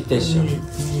 no competition,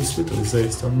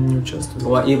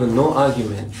 or even no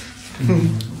argument.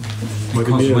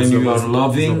 Because when you are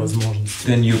loving,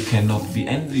 then you cannot be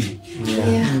envy.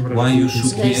 Why you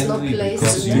should be envy?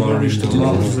 Because you are in the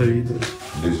love.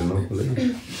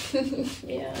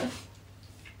 Yeah.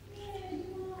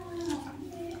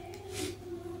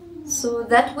 So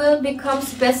that will become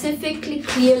specifically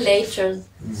clear later.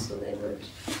 So they were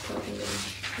talking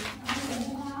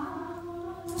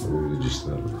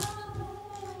about.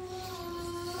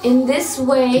 In this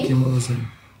way,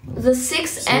 the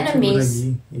 6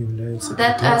 enemies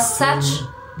that are such,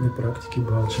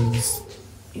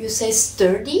 you say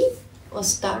sturdy or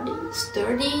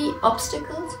sturdy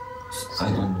obstacles?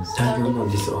 I don't know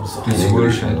this also. This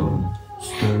word I don't know.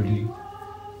 Sturdy.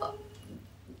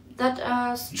 That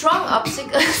are strong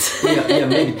obstacles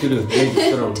maybe true.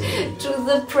 Maybe strong. to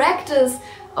the practice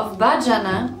of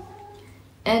bhajana,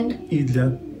 and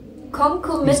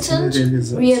concomitant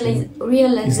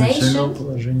realization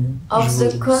of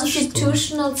the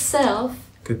constitutional self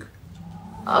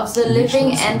of the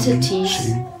living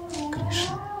entities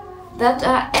that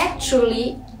are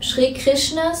actually Sri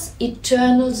Krishna's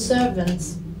eternal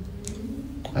servants,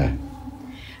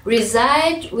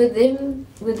 reside within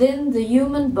the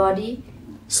human body,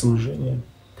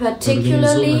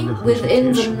 particularly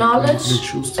within the knowledge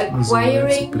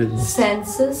acquiring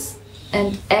senses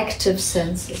and active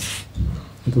senses.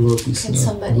 Can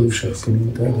somebody say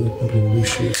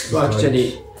So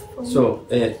actually,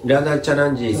 Radha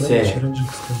Charanji said,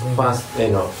 first,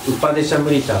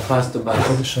 Upadeshamrita, first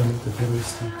verse.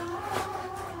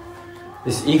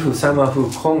 Is if someone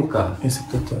who conquer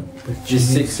these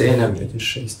 6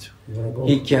 enemies,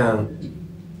 he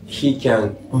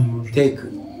can take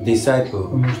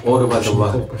disciple all over the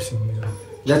world.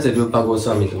 That's the Rupa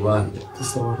Goswami's word.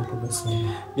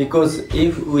 Because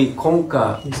if we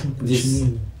conquer this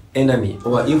enemy,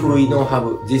 or if we don't have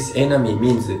this enemy,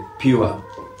 means pure.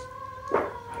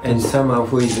 And someone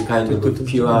who is kind of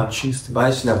pure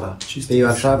Vaishnava, they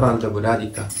are servant of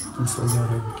Radhika.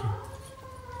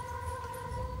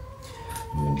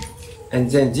 And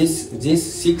then this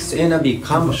 6 enemy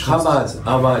covers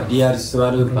our real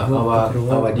Swarupa,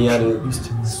 our real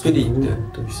spirit.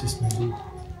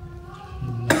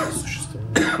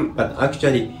 But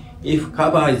actually, if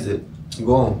cover is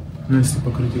gone,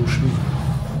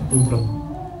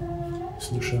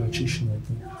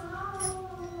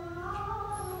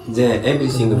 then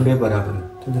everything is favorable.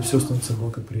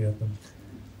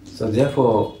 So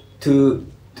therefore, to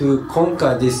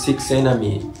conquer this 6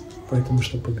 enemy,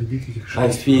 I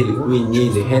feel we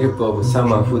need the help of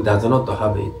someone who does not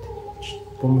have it.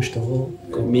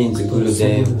 It means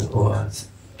Gurudev or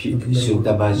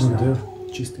Shuddha Vaishnava.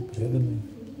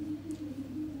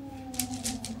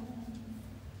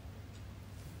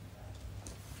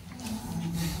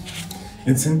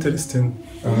 It's interesting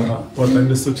what I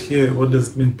understood here. What does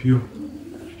it mean pure?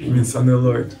 It means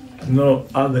unalloyed. No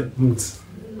other moods.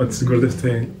 What's Gurudev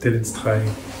telling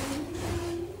trying?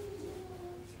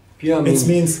 It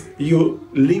means you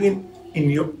living in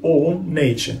your own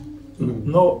nature.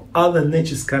 No other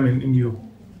nature is coming in you.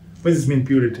 What does it mean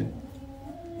purity?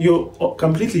 You're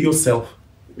completely yourself.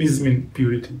 What does it mean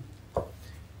purity?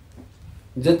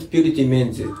 That purity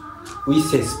means we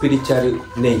say spiritual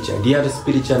nature, real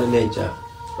spiritual nature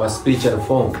or spiritual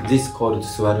form. This is called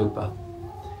Swarupa.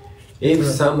 If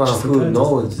someone who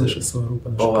knows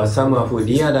or someone who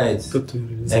realizes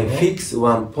and fix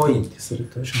one point,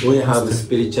 we have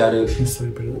spiritual,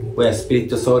 we are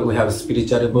spirit soul, we have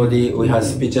spiritual body, we have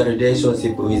spiritual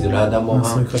relationship with Radha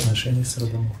Mohan,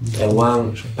 and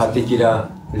one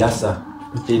particular rasa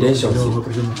relationship.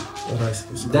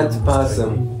 That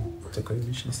person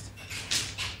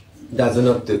does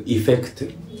not affect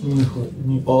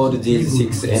all these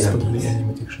 6 enemies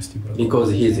because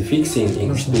he is fixing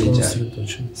in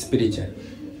spiritual.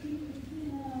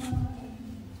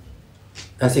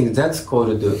 I think that's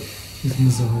called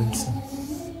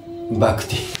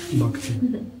Bhakti.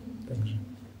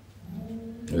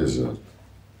 Yes, sir.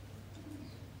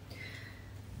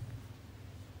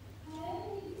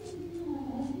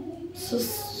 So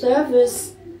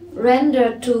service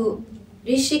rendered to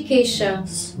Rishikesha,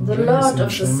 the Lord of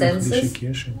the senses,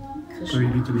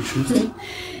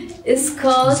 is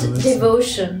called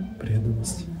devotion.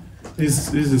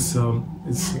 This is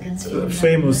a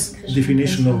famous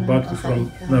definition of Bhakti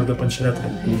from Narada Pancharatra.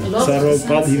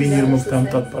 Sarvapadi vinirmuktam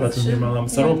tat paratam nirmalam.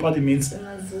 Sarvapadi means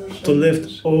to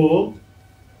lift all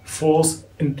false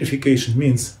identification.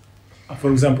 Means,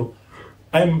 for example,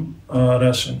 I'm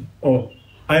Russian, or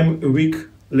I'm a weak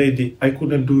lady, I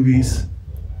couldn't do this.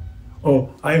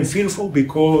 Oh, I'm fearful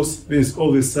because with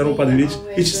all this Sarvapadi,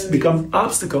 which becomes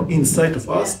obstacle inside of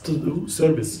us to do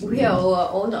service. We are our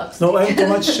own obstacle. No, I'm too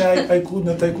much shy, I could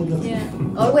not. Yeah,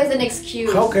 always an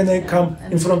excuse. How can I come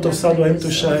in front of sadhu? I'm too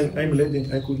shy, I'm lady,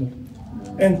 I could not.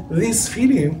 And this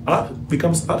feeling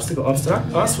becomes obstacle,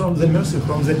 abstract us from the mercy,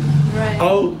 from the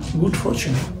our good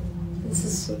fortune. This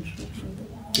is so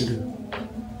true.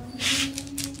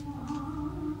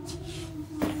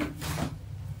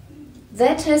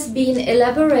 That has been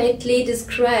elaborately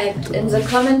described in the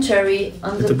commentary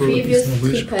on the previous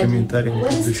Tripadi.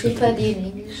 What is Tripadi in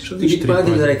English? Tripadi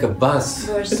is like a bus.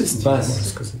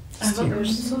 Bus.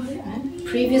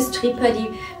 Previous Tripadi,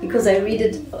 because I read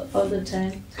it all the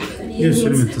time.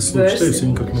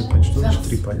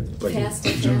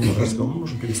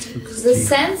 The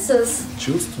senses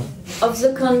of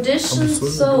the conditioned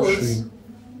souls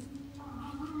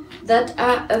that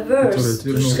are averse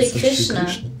to Sri Krishna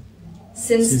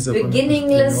since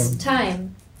beginningless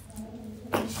time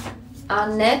are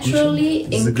naturally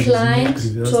inclined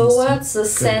towards the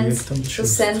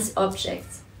sense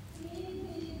objects.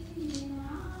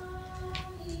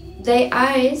 Their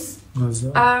eyes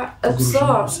are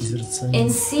absorbed in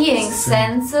seeing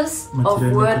senses of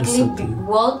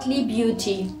worldly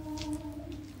beauty.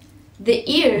 The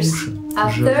ears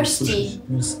are thirsty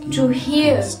to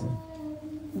hear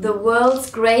the world's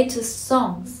greatest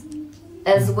songs,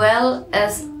 as well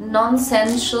as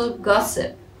nonsensical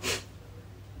gossip.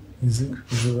 The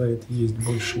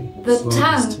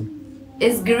tongue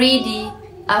is greedy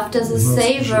after the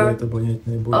savor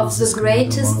of the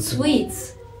greatest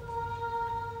sweets.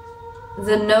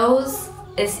 The nose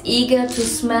is eager to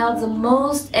smell the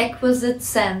most exquisite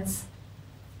scents,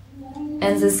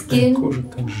 and the skin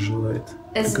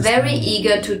is very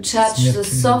eager to touch the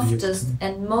softest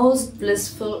and most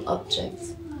blissful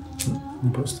objects.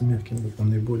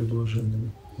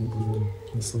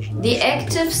 The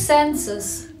active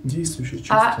senses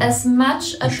are as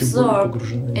much absorbed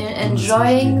in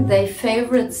enjoying their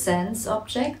favorite sense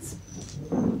objects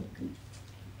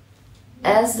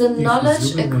as the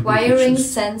knowledge-acquiring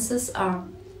senses are.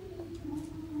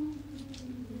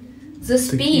 The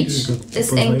speech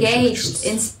is engaged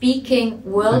in speaking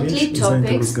worldly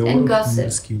topics and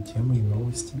gossip.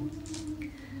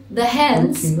 The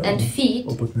hands and feet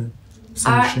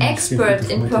are expert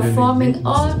in performing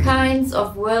all kinds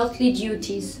of worldly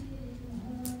duties,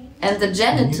 and the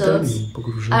genitals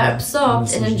are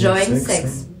absorbed in enjoying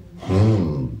sex.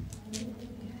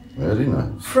 Very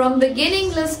nice. From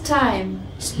beginningless time,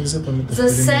 the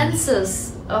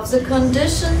senses of the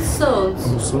conditioned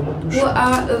souls who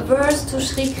are averse to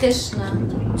Sri Krishna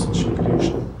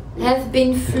have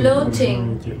been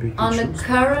floating on a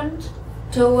current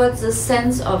towards the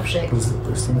sense objects.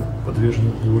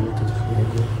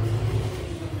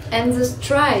 And the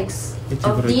strikes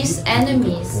of these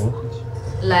enemies,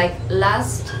 like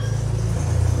lust,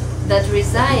 that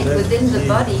reside within the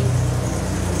body,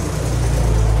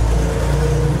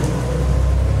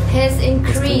 has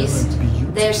increased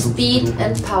their speed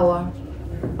and power.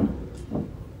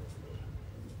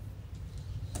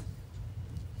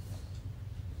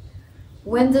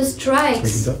 When the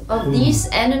strikes of these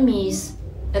enemies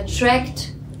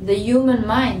attract the human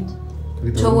mind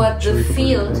toward the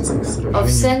field of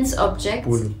sense objects,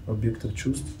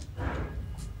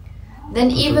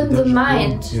 then even the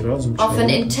mind of an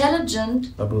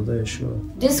intelligent,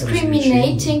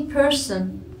 discriminating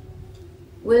person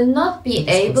will not be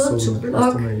able to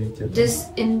block this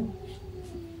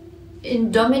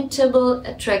indomitable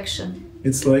attraction.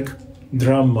 It's like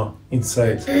drama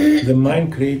inside. The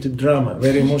mind created drama,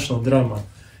 very emotional drama.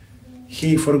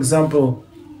 He, for example,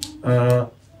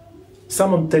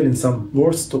 someone telling some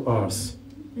words to us,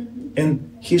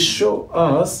 and he showed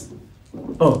us,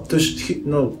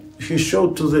 he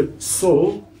showed to the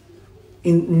soul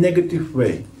in negative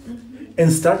way,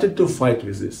 and started to fight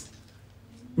with this.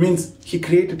 Means he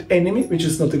created enemy which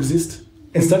does not exist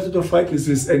and started to fight with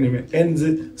this enemy, and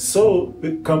the soul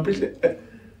completely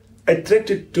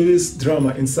attracted to this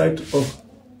drama inside of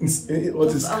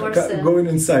what is going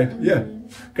inside. Yeah,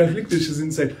 conflict which is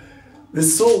inside the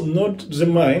soul, not the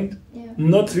mind,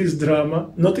 not this drama,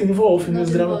 not involved in this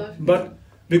drama, but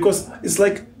because it's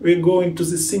like we're going to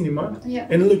the cinema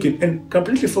and looking and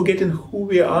completely forgetting who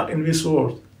we are in this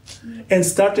world, and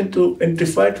starting to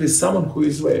fight with someone who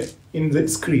is there in the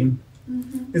screen.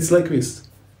 It's like this.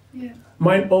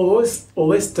 Mind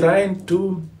always trying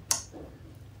to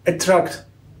attract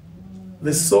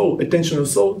the soul, attention of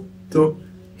soul, to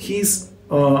his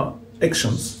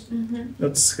actions.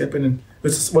 That's happening.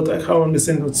 This is what how I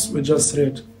understand what we just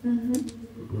read.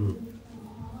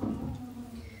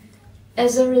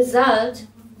 As a result,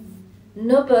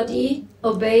 nobody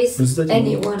obeys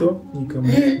anyone.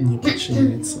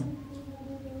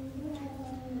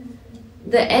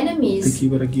 The enemies,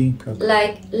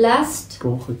 like lust,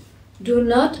 do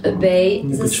not obey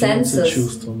the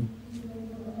senses.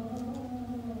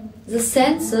 The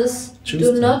senses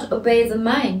do not obey the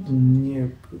mind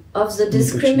of the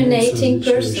discriminating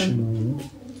person.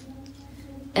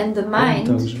 And the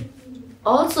mind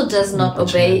also does not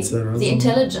obey the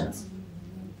intelligence.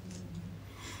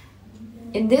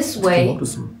 In this way,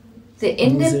 the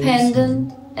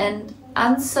independent and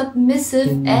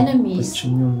unsubmissive enemies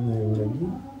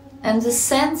and the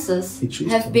senses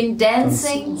have been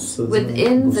dancing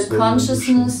within the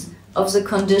consciousness of the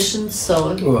conditioned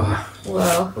soul.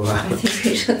 Wow. I think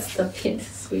we should stop here.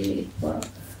 This is really wow.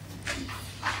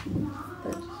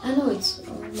 But I know it's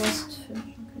almost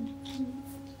finished.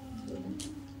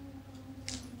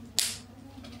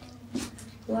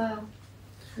 Wow.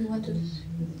 You wanted to...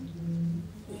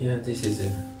 Yeah, this is a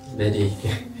very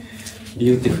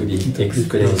beautifully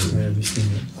explain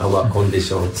our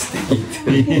conditioned state.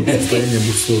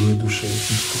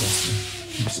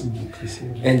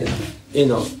 And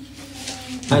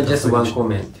I just one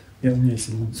comment.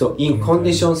 So in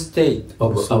conditioned state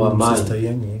of our mind,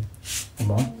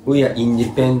 we are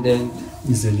independent,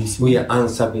 we are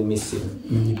unsubmissive.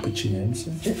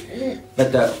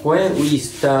 But when we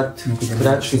start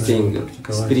practicing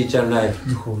spiritual life,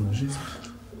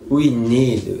 we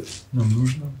need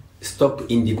stop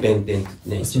independent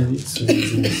nature.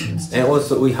 And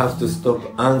also we have to stop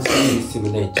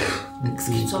unsubmissive nature.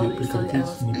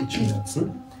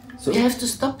 So you have to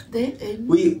stop the...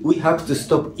 We have to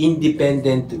stop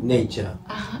independent nature.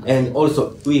 And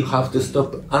also we have to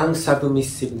stop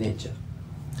unsubmissive nature.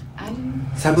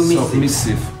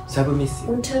 Submissive.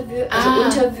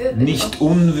 Nicht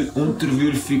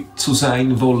unterwürfig zu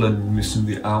sein wollen, müssen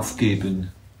wir aufgeben.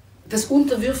 Das nicht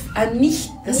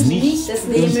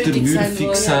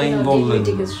unterwürfig sein wollen.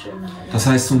 Das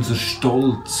heißt unser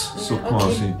Stolz, so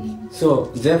quasi. So,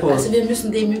 therefore, also wir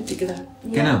müssen demütig werden.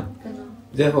 Genau.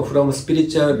 Therefore, from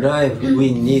spiritual life,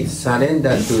 we need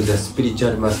surrender to the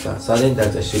spiritual master, surrender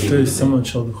to Shri Guru.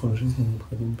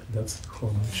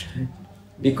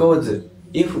 Because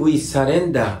if we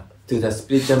surrender to the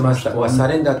spiritual master or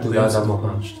surrender to Radha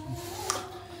Mohan,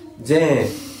 then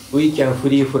we can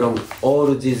free from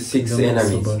all these 6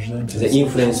 enemies, the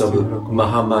influence of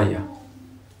Mahamaya,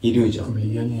 illusion.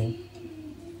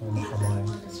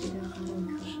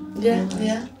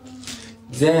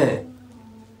 Then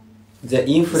the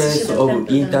influence of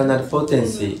internal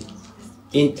potency,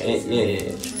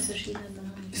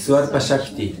 Swarpa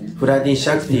Shakti, Pradin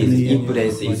Shakti's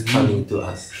influence is coming to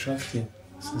us.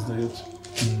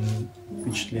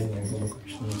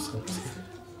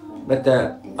 But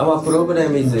our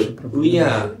problem is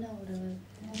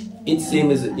it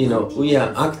seems, we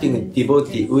are acting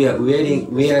devotee, we are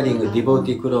wearing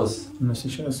devotee clothes.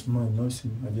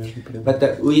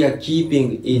 But we are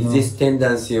keeping this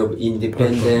tendency of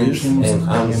independence and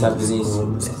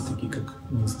unsubmissiveness.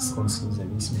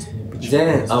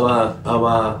 Then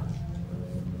our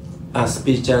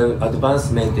spiritual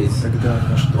advancement is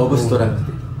obstructed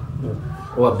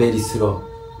or very slow.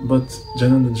 But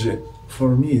Janandaji,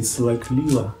 for me it's like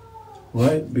Lila.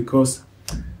 Why? Because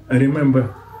I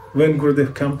remember when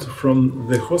Gurudev came from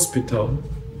the hospital,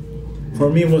 for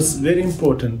me it was very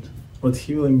important that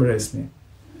he will embrace me.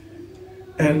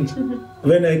 And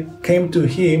when I came to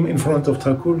him in front of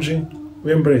Thakurji,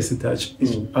 we embraced each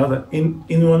other. In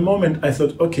one moment I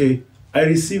thought, okay, I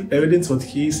received evidence that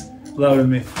he is loving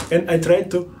me. And I tried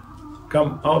to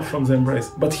come out from the embrace,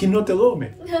 but he not allow me.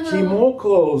 He more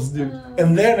close,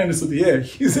 and then I understood, yeah,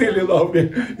 he's really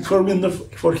loving me.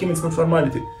 For him it's not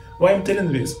formality. Why I'm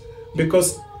telling this?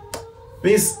 Because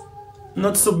this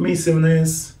not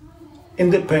submissiveness,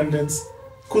 independence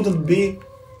couldn't be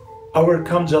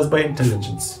overcome just by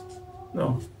intelligence.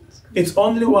 No, it's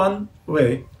only one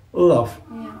way: love.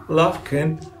 Yeah. Love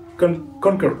can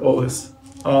conquer all these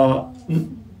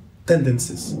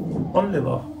tendencies. Only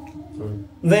love.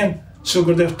 Then Shri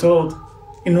Gurudev told,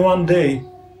 in one day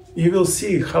you will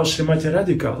see how Srimati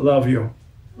Radhika love you.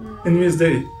 In this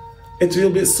day, it will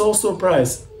be so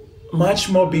surprised, much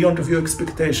more beyond of your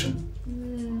expectation.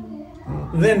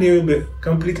 Then you will be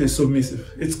completely submissive.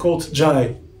 It's called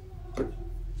Jai.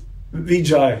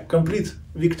 Vijay, complete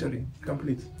victory,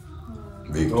 complete.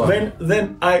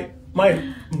 Then by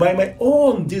my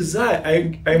own desire,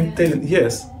 I'm telling,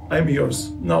 yes, I'm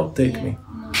yours. Now take me.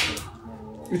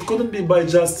 It couldn't be by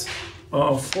just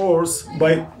force,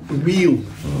 by will,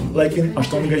 like in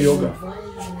Ashtanga Yoga.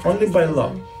 Only by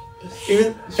love.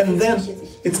 And then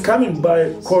it's coming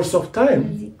by course of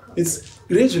time. It's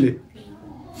gradually.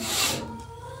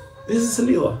 This is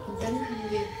Lila.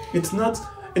 It's not.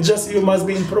 It's just you must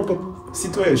be in proper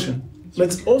situation.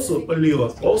 That's also a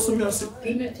Lila, also mercy.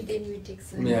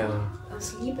 Yeah.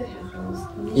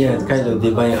 Yeah, kind of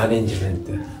divine arrangement.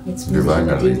 Divine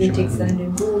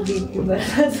arrangement.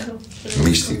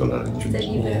 Mystical arrangement.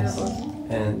 Yes.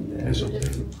 And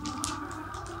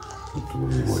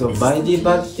so by the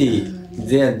Bhakti,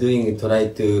 they are doing try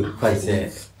to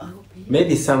say,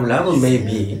 maybe some love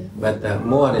maybe, but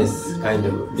more or less kind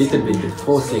of little bit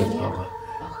forcing power.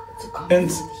 And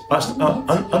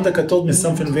Andaka told me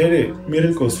something very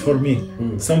miracles for me,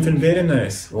 something very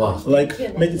nice, like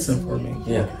medicine for me.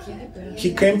 Yeah.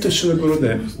 He came to Srila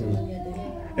Gurudev,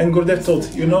 and Gurudev told,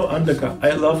 Andaka,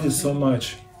 I love you so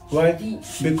much. Why?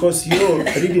 Because you're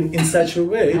reading in such a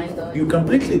way, you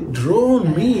completely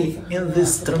drawn me in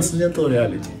this transcendental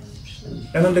reality.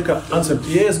 And Candrika answered,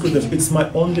 yes, Gurudev, it's my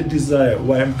only desire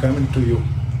why I'm coming to you,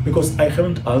 because I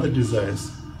haven't other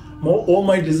desires. all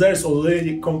my desires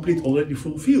already complete, already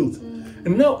fulfilled.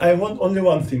 And now I want only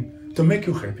one thing, to make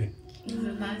you happy.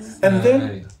 And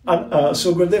then,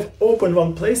 so Gurudev opened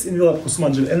one place in Vilap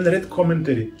Kusmanjali and read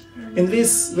commentary. In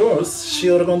this verse,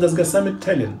 Srila Raghunath Goswami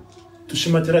telling to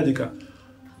Srimati Radhika,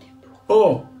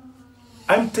 oh,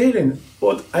 I'm telling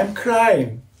what I'm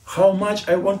crying, how much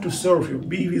I want to serve you,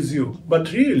 be with you.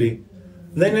 But really,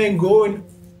 then I go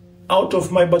out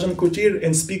of my bhajan kutir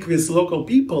and speak with local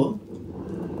people,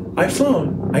 I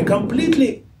found I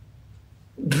completely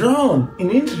drown in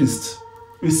interest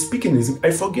with speaking with you.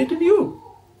 I forget in you.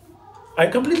 I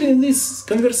completely in this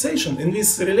conversation, in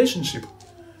this relationship.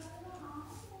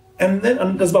 And then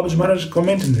Anandas Babaji Maharaj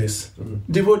commenting this,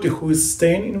 devotee who is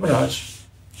staying in Vraj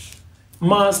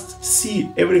must see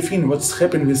everything what's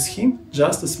happening with him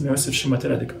just as mercy of Srimati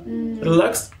Radhika.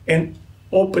 Relaxed and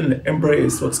openly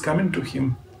embrace what's coming to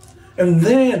him. And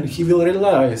then he will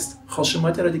realize how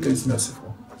Srimati Radhika is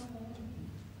merciful.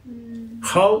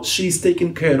 How she is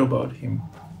taking care about him.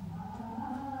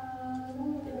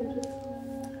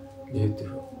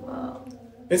 Beautiful. Wow.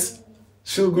 It's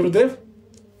Srila Gurudev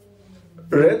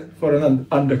read for an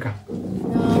Andaka.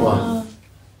 Wow.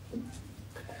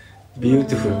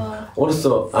 Beautiful.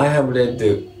 Also, I have read,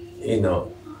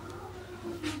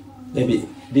 maybe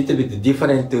little bit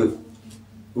different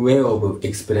way of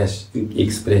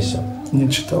expression. Я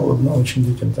читал одно очень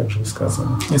детям также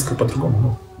высказано. Несколько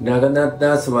по-другому. Raghunath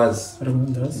Das was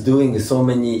doing so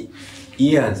many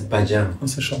years bhajan. Он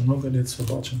совершал много лет свой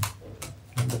баджан.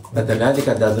 But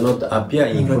Radhika does not appear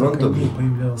in front of me.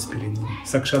 Появлялась перед ним.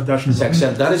 Sakshat Darshan.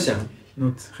 Sakshat Darshan.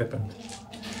 Not happened.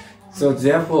 So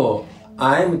therefore,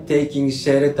 I'm taking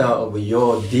shelter of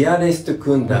your dearest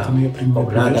kunda,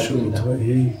 of Radha Kunda.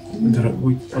 Твоей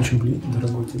дорогой, очень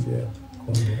дорогой тебе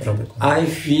кунде, Радha Kunda. I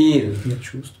feel Я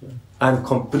чувствую. I'm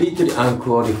completely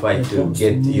unqualified to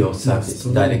get your service,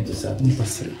 direct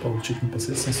service. Получить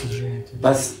непосредственное служение тебе.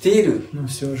 But still, Но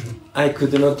все же I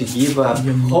could not give up я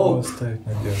не могу hope оставить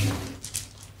надежду.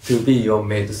 to be your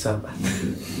maid servant.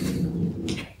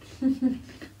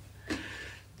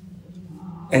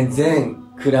 And then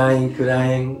crying,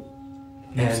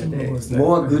 and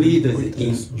more greed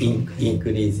is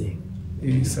increasing.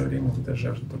 И со временем эта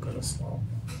жажда только росла.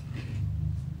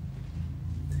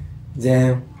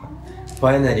 Then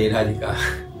finally Radhika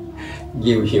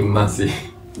give him mercy.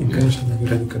 И, конечно,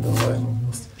 Радhika дала ему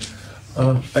милость.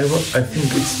 I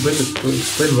think it's better to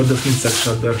explain what that means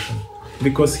Sakshat Darshan.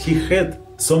 Because he had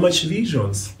so much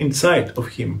visions inside of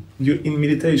him in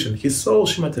meditation. He saw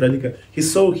Srimati Radhika. He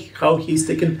saw how he is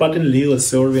taking part in Lila,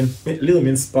 serving. Lila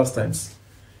means pastimes.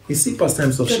 He see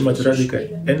pastimes of Srimati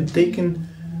Radhika and taking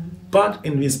part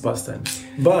in these pastimes.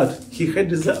 But he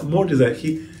had more desire.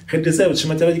 He had desire of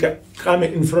Srimati Radhika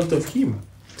coming in front of him.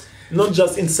 Not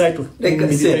just inside of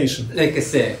meditation. Like I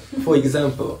say, for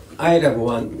example, I love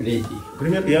one lady.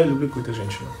 Например, я люблю какую-то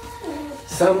женщину.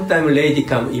 Sometimes lady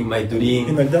come in my dream.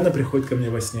 Иногда она приходит ко мне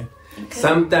во сне.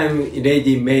 Sometimes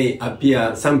lady may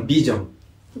appear some vision.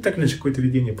 Так или иначе какое-то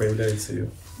видение появляется ее.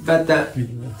 But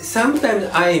sometimes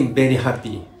I am very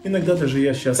happy. Иногда даже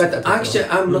я счастлив. But actually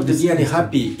I'm not really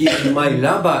happy if my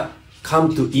lover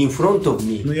come to in front of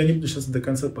me. Но я не буду сейчас до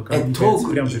конца, пока он не появится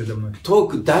прямо передо мной.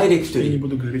 Talk directly. Я не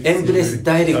буду говорить, embrace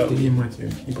directly. Обнимать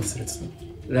ее непосредственно.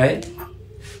 Right?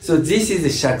 So this is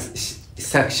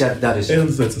Sakshat Darshan. Это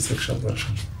называется Sakshat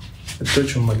Darshan. Это то, о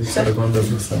чем молится Рагунатас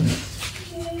Госвами.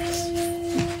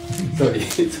 Sorry,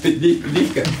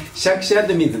 Sakshat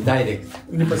means direct.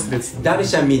 Непосредственно.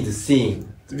 Darshan means seeing.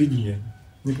 Видение.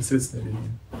 Непосредственное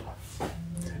видение.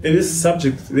 And this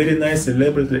subject very nicely,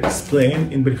 elaborately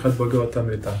explained in Brihad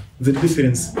Bhagavatamrita. The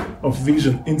difference of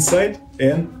vision inside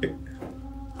and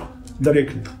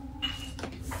directly.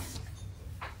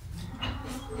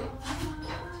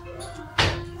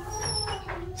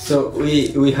 So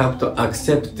we have to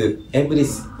accept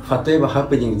whatever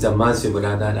happening in the mercy of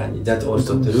Radharani. That's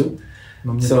also true.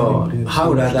 So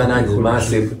how Radharani is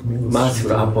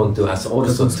merciful upon to us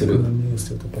also true.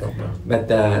 But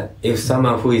if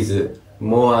someone who is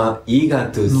more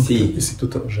eager to see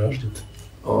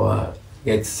or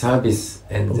get service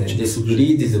and this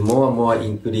greed is more and more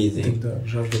increasing,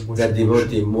 the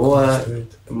devotee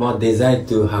more desire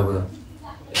to have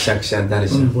Sakshat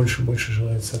Darshan.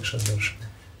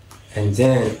 And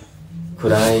then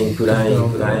crying,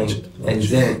 and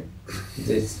then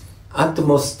this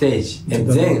utmost stage, and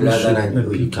then Radharani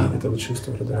will come.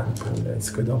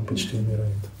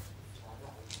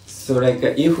 So like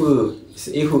if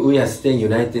we are staying in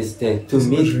United States, to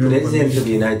meet President of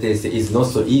the United States is not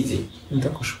so easy.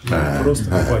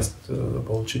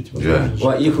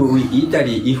 Or if we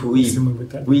Italy, if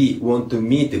we want to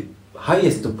meet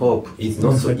highest pope is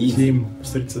not so easy.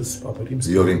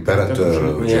 Your imperator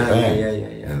of Japan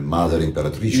and Mother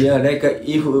Imperatrice. Yeah, like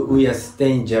if we are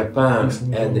staying in Japan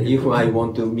and if I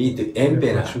want to meet the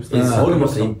emperor, it's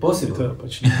almost impossible.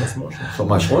 So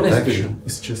much protection.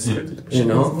 You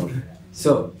know?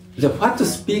 So the what to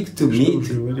speak to meet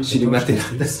Srimati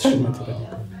Radha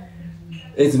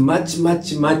is much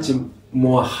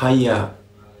more higher,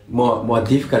 more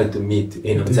difficult to meet,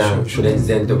 you know, than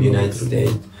President of the United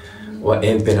States or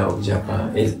Emperor of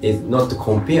Japan. It's not to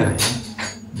compare.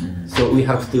 So we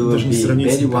have to be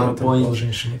very one point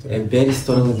and very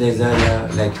strong desire,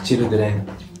 like children,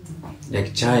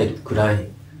 like child crying.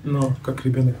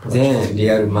 Then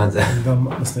real mother,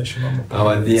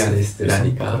 our dearest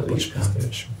Radhika.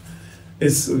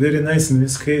 It's very nice in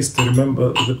this case to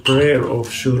remember the prayer of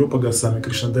Sri Rupa Goswami,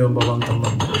 Krishna Deva Bhavantam.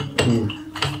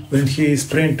 When he is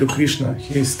praying to Krishna,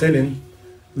 he is telling,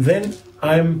 then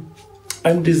I'm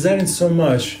desiring so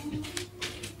much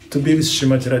to be with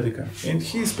Srimati Radhika. And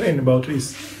he is praying about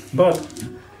this. But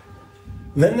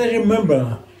then I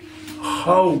remember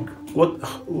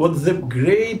what the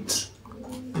great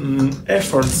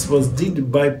efforts was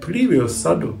did by previous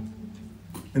sadhu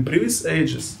in previous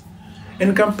ages,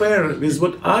 and compare with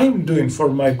what I'm doing for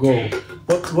my goal.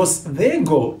 What was their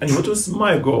goal and what was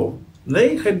my goal?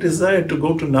 They had desire to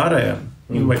go to Narayan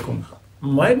in Vaikuntha.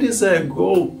 My desire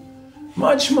go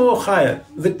much more higher,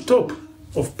 the top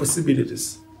of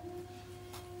possibilities.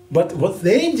 But what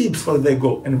they did for their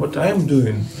goal and what I'm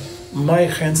doing, my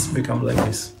hands become like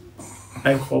this.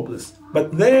 I'm hopeless.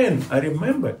 But then I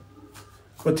remember,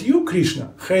 but you,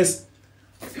 Krishna, has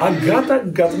Agata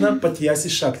Gatana Patyasi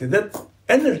Shakti, that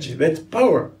energy, that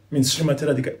power, means Srimati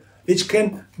Radhika, which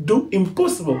can do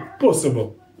impossible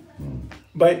possible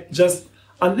by just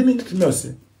unlimited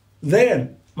mercy.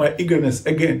 Then my eagerness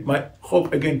again, my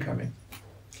hope again coming.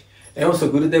 And also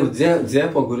Gurudev,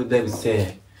 therefore Gurudev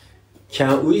say,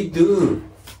 can we do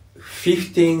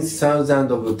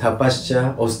 15,000 of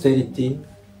tapasya, austerity,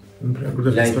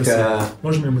 like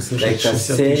a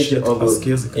sage of,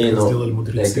 you know,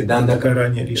 like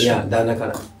Dandakaranya,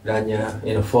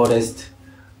 you know, forest,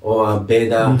 or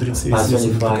Veda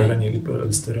personified.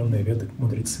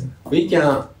 We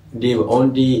can live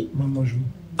only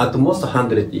at most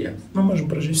 100 years.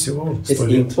 It's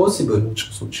impossible.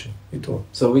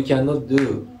 So we cannot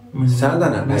do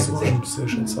sadhana like that.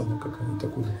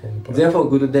 Therefore,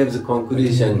 Gurudev's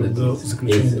conclusion is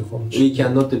we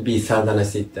cannot be sadhana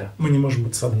siddha.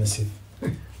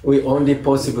 We only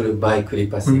possible by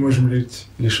kripa siddha.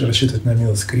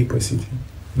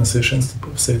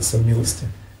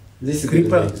 This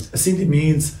Kripa siddhi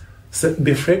means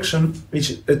perfection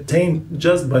which attained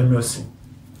just by mercy,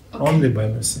 only by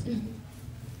mercy,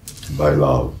 by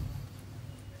love.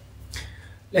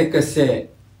 Like I say,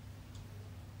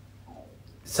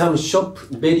 some shop,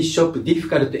 very shop,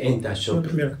 difficult to enter shop.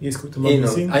 You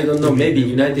know, I don't know, maybe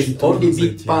United States, only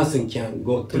big person can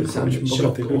go to some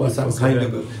shop or some kind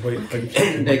of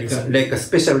like a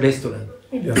special restaurant.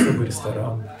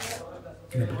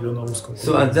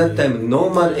 So at that time,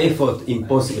 normal effort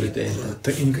impossible to enter.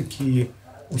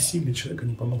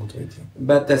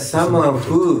 But someone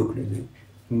who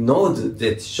knows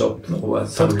that shop or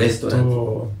some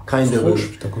restaurant, kind of,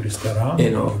 you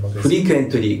know,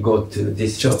 frequently go to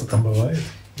this shop.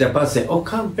 The person, oh,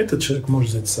 come. But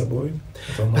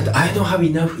I don't have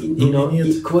enough, you know,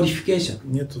 qualification.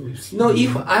 No,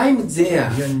 if I'm there,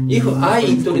 if I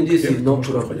introduce you, no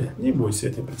problem.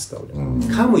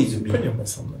 Come with me,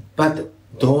 but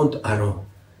don't alone.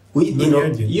 You know,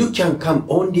 you can come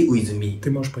only with me.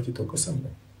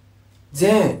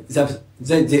 Then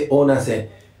the owner say,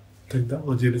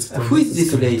 who is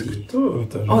this lady?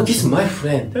 Oh, this is my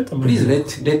friend. Please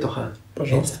let her.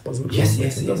 Yes.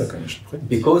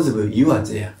 Because you are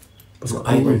there. So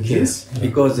I don't care.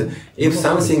 Because if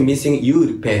something missing, you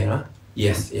repair. Huh?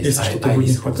 Yes, I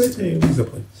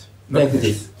like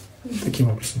this.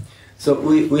 So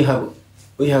we have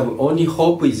only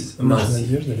hope is mercy.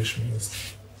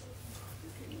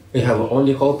 We have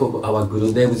only hope of our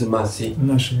Gurudev's mercy,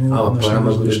 our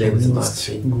Prema Gurudev's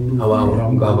mercy,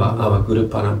 our Guru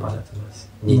Parampara's mercy,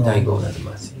 Nitai Gaura's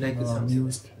mercy. Like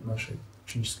something.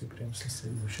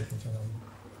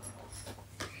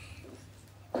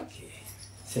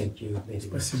 Thank you very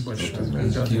much.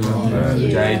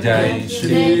 Jai Jai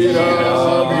Shri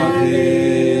Radhe.